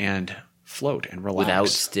breathe and float and relax. Without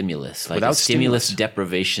stimulus. Without stimulus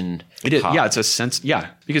deprivation. It is. Yeah, it's a sense. Yeah.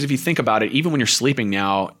 Because if you think about it, even when you're sleeping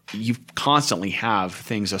now, you constantly have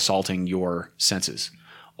things assaulting your senses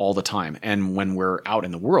all the time. And when we're out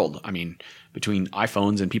in the world, I mean, between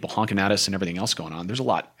iPhones and people honking at us and everything else going on, there's a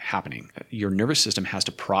lot happening. Your nervous system has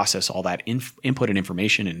to process all that input and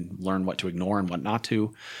information and learn what to ignore and what not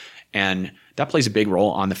to. And that plays a big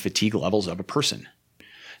role on the fatigue levels of a person.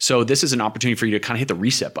 So this is an opportunity for you to kind of hit the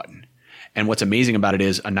reset button. And what's amazing about it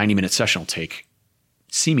is a 90-minute session will take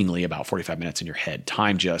seemingly about 45 minutes in your head.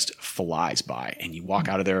 Time just flies by and you walk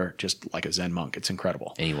out of there just like a Zen monk. It's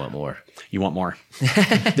incredible. And you want more. You want more.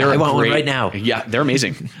 I want one right now. Yeah, they're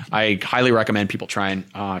amazing. I highly recommend people trying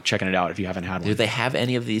checking it out if you haven't had one. Do they have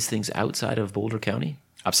any of these things outside of Boulder County?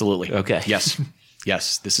 Absolutely. Okay. Yes.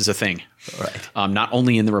 Yes, this is a thing. All right. Not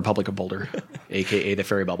only in the Republic of Boulder, a.k.a. the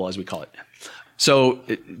fairy bubble as we call it. So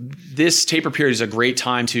this taper period is a great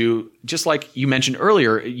time to, just like you mentioned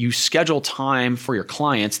earlier, you schedule time for your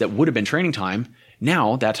clients that would have been training time.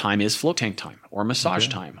 Now that time is float tank time or massage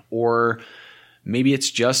time, or maybe it's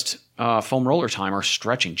just foam roller time or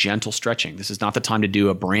stretching, gentle stretching. This is not the time to do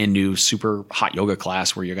a brand new super hot yoga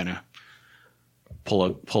class where you're going to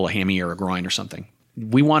pull a hammy or a groin or something.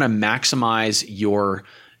 We want to maximize your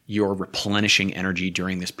replenishing energy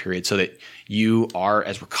during this period so that you are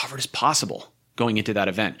as recovered as possible going into that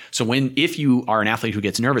event. So if you are an athlete who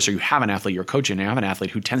gets nervous, or you have an athlete you're coaching and you have an athlete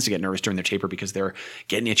who tends to get nervous during their taper because they're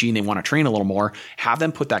getting itchy and they want to train a little more, have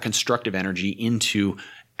them put that constructive energy into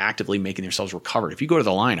actively making themselves recovered. If you go to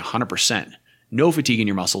the line 100%, no fatigue in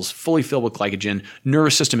your muscles, fully filled with glycogen,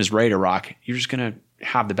 nervous system is ready to rock, you're just going to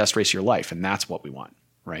have the best race of your life. And that's what we want,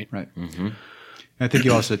 right? Right. Mm-hmm. I think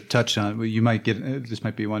you also touched on, you might get, this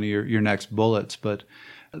might be one of your next bullets, but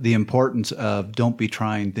the importance of don't be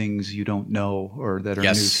trying things you don't know or that are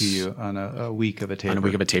new to you on a week of a taper. On a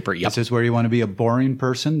week of a taper, yep. This is where you want to be a boring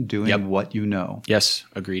person doing what you know. Yes,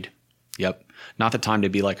 agreed. Yep. Not the time to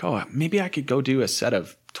be like, oh, maybe I could go do a set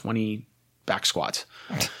of 20 back squats.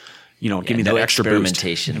 Give me that extra boost.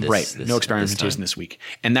 Right. No experimentation this week.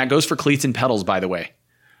 And that goes for cleats and pedals, by the way.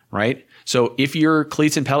 Right? So if your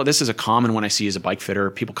cleats and pedal, this is a common one I see as a bike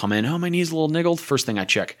fitter. People come in, my knee's a little niggled. First thing I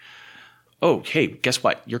check. Oh, hey, guess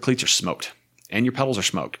what? Your cleats are smoked and your pedals are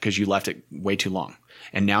smoked because you left it way too long.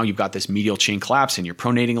 And now you've got this medial chain collapse and you're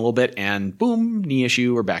pronating a little bit and boom, knee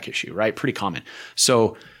issue or back issue, right? Pretty common.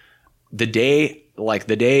 So the day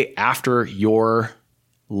after your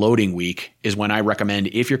loading week is when I recommend,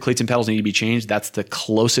 if your cleats and pedals need to be changed, that's the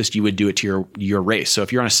closest you would do it to your race. So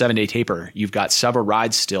if you're on a 7-day taper, you've got several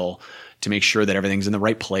rides still to make sure that everything's in the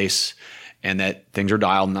right place and that things are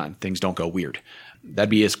dialed and things don't go weird. That'd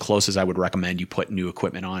be as close as I would recommend you put new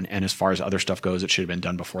equipment on. And as far as other stuff goes, it should have been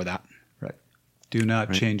done before that. Right. Do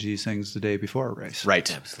not change these things the day before a race. Right.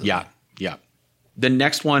 Absolutely. Yeah. Yeah. The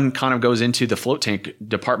next one kind of goes into the float tank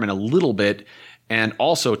department a little bit and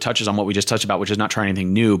also touches on what we just touched about, which is not trying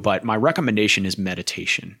anything new. But my recommendation is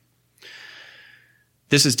meditation.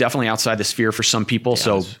 This is definitely outside the sphere for some people.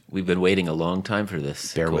 So we've been waiting a long time for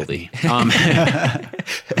this. bear with Colby.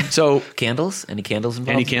 me. So Candles? Any candles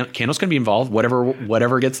involved? candles can be involved,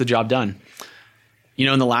 whatever gets the job done. You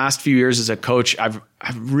know, in the last few years as a coach, I've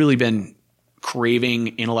really been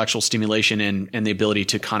craving intellectual stimulation and the ability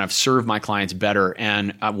to kind of serve my clients better.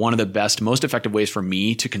 And one of the best, most effective ways for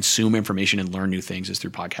me to consume information and learn new things is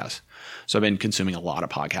through podcasts. So I've been consuming a lot of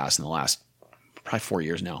podcasts in the last probably 4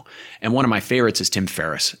 years now. And one of my favorites is Tim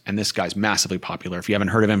Ferriss. And this guy's massively popular. If you haven't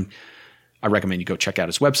heard of him, I recommend you go check out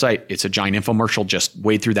his website. It's a giant infomercial. Just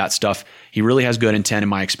wade through that stuff. He really has good intent in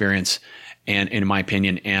my experience and in my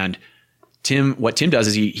opinion. And what Tim does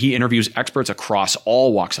is he interviews experts across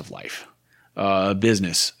all walks of life.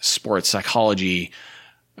 Business, sports, psychology,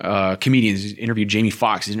 comedians. He's interviewed Jamie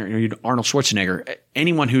Foxx. He's interviewed Arnold Schwarzenegger.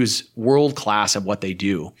 Anyone who's world class at what they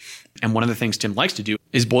do. And one of the things Tim likes to do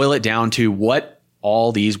is boil it down to what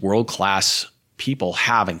all these world class people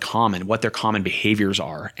have in common, what their common behaviors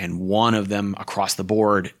are. And one of them across the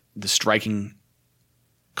board, the striking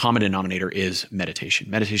common denominator is meditation.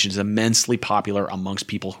 Meditation is immensely popular amongst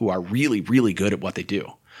people who are really, really good at what they do.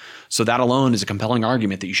 So that alone is a compelling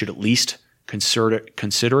argument that you should at least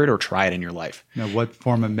consider it or try it in your life. Now, what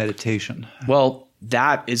form of meditation? Well,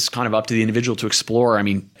 that is kind of up to the individual to explore. I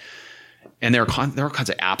mean, and there are all kinds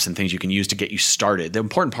of apps and things you can use to get you started. The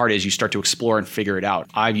important part is you start to explore and figure it out.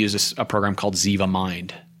 I've used a program called Ziva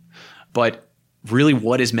Mind. But really,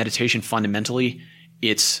 what is meditation fundamentally?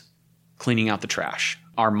 It's cleaning out the trash.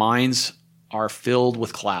 Our minds are filled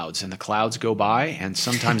with clouds, and the clouds go by, and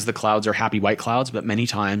sometimes the clouds are happy white clouds, but many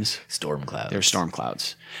times Storm clouds. they're storm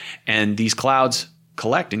clouds. And these clouds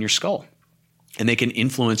collect in your skull, and they can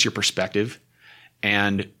influence your perspective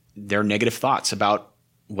and their negative thoughts about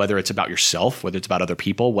whether it's about yourself, whether it's about other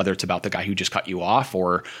people, whether it's about the guy who just cut you off,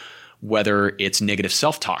 or whether it's negative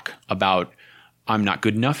self-talk about I'm not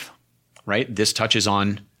good enough, right? This touches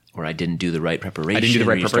on Or I didn't do the right preparation. I didn't do the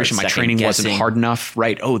right or you preparation. start My training wasn't second-guessing. hard enough.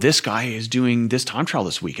 Right. Oh, this guy is doing this time trial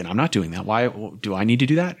this week and I'm not doing that. Why do I need to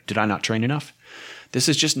do that? Did I not train enough? This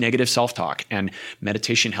is just negative self-talk, and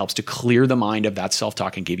meditation helps to clear the mind of that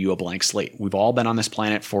self-talk and give you a blank slate. We've all been on this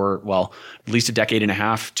planet for, well, at least a decade and a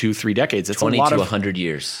half, 2-3 decades. It's 20 a lot to of 100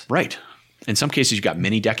 years. Right. In some cases, you've got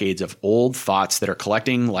many decades of old thoughts that are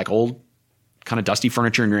collecting like old kind of dusty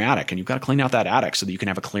furniture in your attic, and you've got to clean out that attic so that you can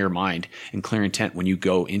have a clear mind and clear intent when you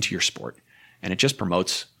go into your sport. And it just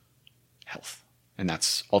promotes health. And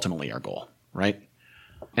that's ultimately our goal, right?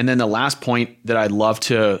 And then the last point that I'd love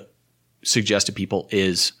to suggest to people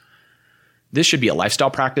is this should be a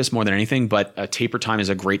lifestyle practice more than anything, but a taper time is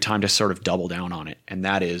a great time to sort of double down on it. And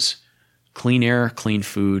that is clean air, clean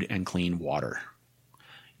food, and clean water.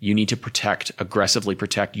 You need to aggressively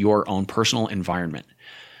protect your own personal environment.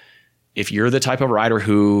 If you're the type of rider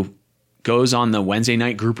who goes on the Wednesday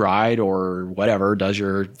night group ride or whatever, does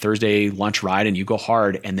your Thursday lunch ride and you go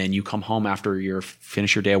hard, and then you come home after you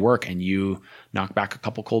finish your day of work and you knock back a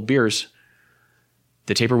couple cold beers,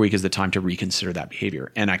 the taper week is the time to reconsider that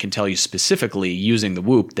behavior. And I can tell you specifically using the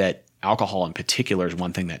Whoop that alcohol in particular is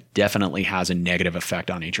one thing that definitely has a negative effect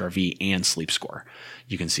on HRV and sleep score.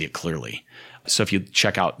 You can see it clearly. So if you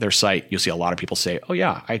check out their site, you'll see a lot of people say, oh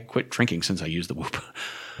yeah, I quit drinking since I used the Whoop.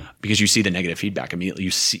 Because you see the negative feedback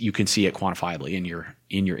immediately. You can see it quantifiably in your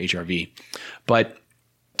HRV. But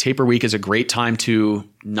taper week is a great time to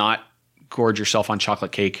not gorge yourself on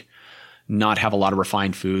chocolate cake, not have a lot of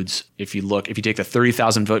refined foods. If you take the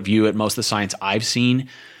 30,000 foot view at most of the science I've seen,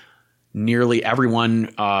 nearly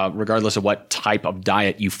everyone, regardless of what type of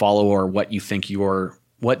diet you follow or what you think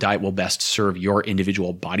what diet will best serve your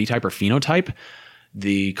individual body type or phenotype,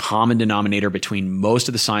 the common denominator between most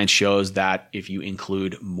of the science shows that if you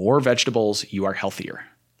include more vegetables, you are healthier.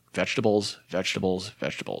 Vegetables, vegetables,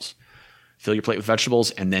 vegetables. Fill your plate with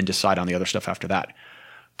vegetables and then decide on the other stuff after that.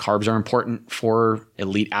 Carbs are important for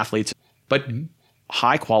elite athletes, but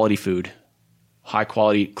high quality food, high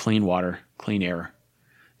quality clean water, clean air.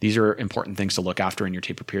 These are important things to look after in your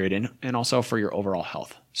taper period and also for your overall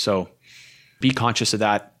health. So be conscious of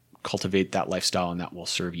that, cultivate that lifestyle, and that will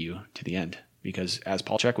serve you to the end. Because as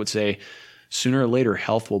Paul Chek would say, sooner or later,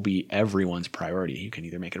 health will be everyone's priority. You can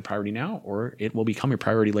either make it a priority now or it will become your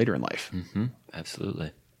priority later in life. Mm-hmm.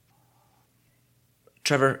 Absolutely.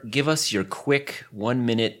 Trevor, give us your quick 1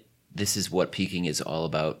 minute, this is what peaking is all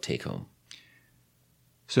about, take home.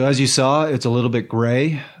 So as you saw, it's a little bit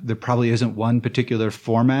gray. There probably isn't one particular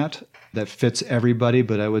format that fits everybody,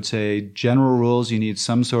 but I would say general rules, you need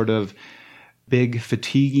some sort of big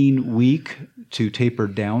fatiguing week to taper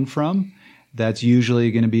down from. That's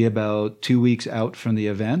usually going to be about 2 weeks out from the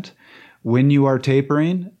event. When you are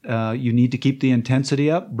tapering, you need to keep the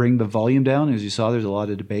intensity up, bring the volume down. As you saw, there's a lot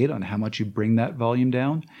of debate on how much you bring that volume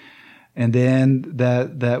down. And then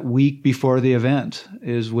that week before the event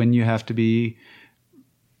is when you have to be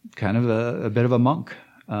kind of a bit of a monk.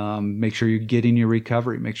 Make sure you're getting your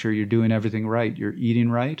recovery. Make sure you're doing everything right. You're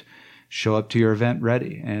eating right. Show up to your event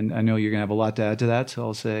ready. And I know you're going to have a lot to add to that, so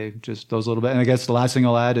I'll say just those little bit. And I guess the last thing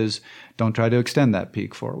I'll add is don't try to extend that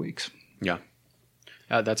peak 4 weeks. Yeah.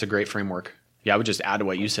 That's a great framework. Yeah, I would just add to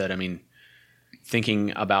what you said. I mean,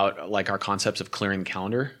 thinking about like our concepts of clearing the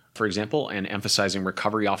calendar, for example, and emphasizing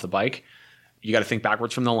recovery off the bike, you got to think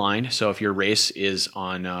backwards from the line. So if your race is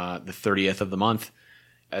on the 30th of the month,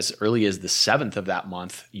 as early as the 7th of that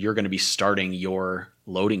month, you're going to be starting your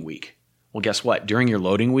loading week. Well, guess what? During your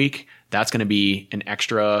loading week, that's going to be an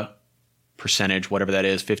extra percentage, whatever that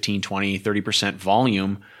is, 15, 20, 30%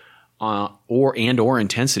 volume or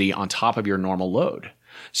intensity on top of your normal load.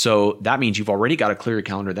 So that means you've already got to clear your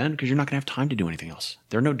calendar then because you're not going to have time to do anything else.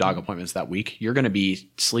 There are no dog appointments that week. You're going to be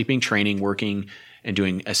sleeping, training, working, and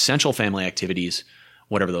doing essential family activities,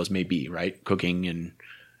 whatever those may be, right? Cooking and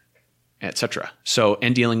et cetera. So,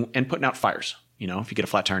 and dealing and putting out fires. You know, if you get a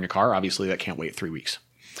flat tire in your car, obviously that can't wait 3 weeks.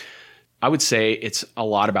 I would say it's a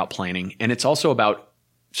lot about planning, and it's also about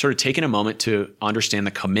sort of taking a moment to understand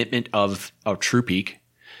the commitment of a true peak.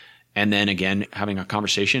 And then again, having a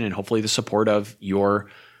conversation and hopefully the support of your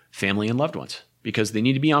family and loved ones, because they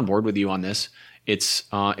need to be on board with you on this. It's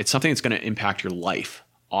something that's going to impact your life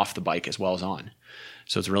off the bike as well as on.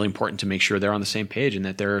 So it's really important to make sure they're on the same page and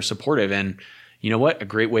that they're supportive. And you know what? A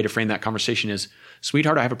great way to frame that conversation is,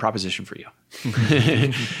 sweetheart, I have a proposition for you.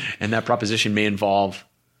 And that proposition may involve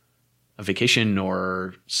a vacation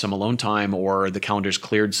or some alone time, or the calendar's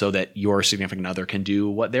cleared so that your significant other can do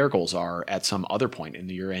what their goals are at some other point in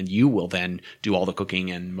the year. And you will then do all the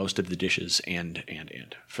cooking and most of the dishes and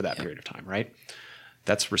for that period of time, right?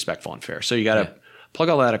 That's respectful and fair. So you got to plug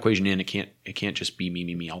all that equation in. It can't just be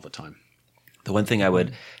me all the time. The one thing I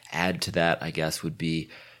would add to that, I guess, would be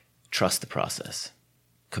trust the process.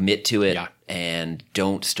 Commit to it and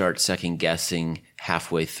don't start second guessing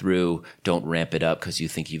halfway through. Don't ramp it up because you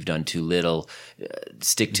think you've done too little.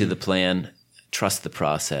 Stick to the plan, trust the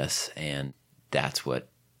process, and that's what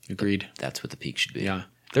Agreed. That's what the peak should be. Yeah.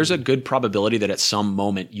 There's a good probability that at some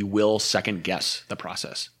moment you will second guess the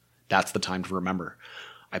process. That's the time to remember.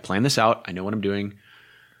 I plan this out. I know what I'm doing.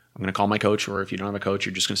 I'm going to call my coach, or if you don't have a coach,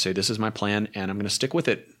 you're just going to say, this is my plan, and I'm going to stick with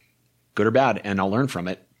it, good or bad, and I'll learn from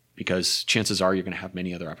it. Because chances are you're going to have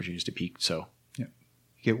many other opportunities to peak. So, you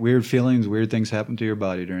get weird feelings, weird things happen to your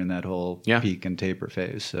body during that whole peak and taper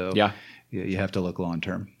phase. So, you have to look long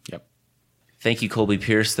term. Yep. Thank you, Colby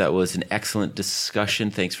Pierce. That was an excellent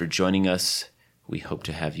discussion. Thanks for joining us. We hope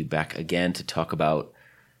to have you back again to talk about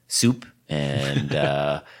soup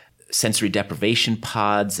and sensory deprivation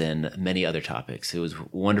pods and many other topics. It was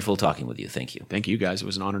wonderful talking with you. Thank you. Thank you, guys. It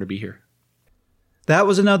was an honor to be here. That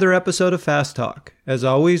was another episode of Fast Talk. As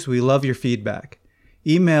always, we love your feedback.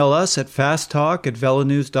 Email us at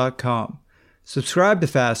fasttalk@velonews.com. Subscribe to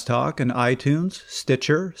Fast Talk on iTunes,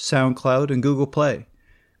 Stitcher, SoundCloud, and Google Play.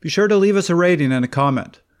 Be sure to leave us a rating and a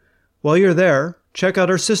comment. While you're there, check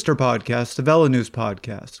out our sister podcast, the Velo News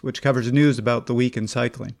Podcast, which covers news about the week in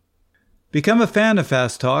cycling. Become a fan of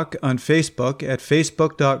Fast Talk on Facebook at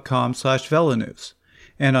facebook.com/velonews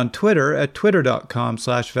and on Twitter at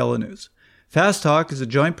twitter.com/velonews. Fast Talk is a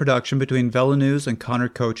joint production between Velo News and Connor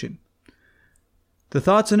Coaching. The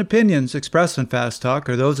thoughts and opinions expressed in Fast Talk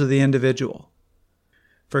are those of the individual.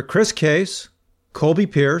 For Chris Case, Colby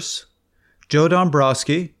Pierce, Joe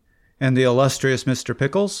Dombrowski, and the illustrious Mr.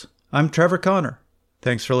 Pickles, I'm Trevor Connor.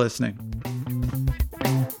 Thanks for listening.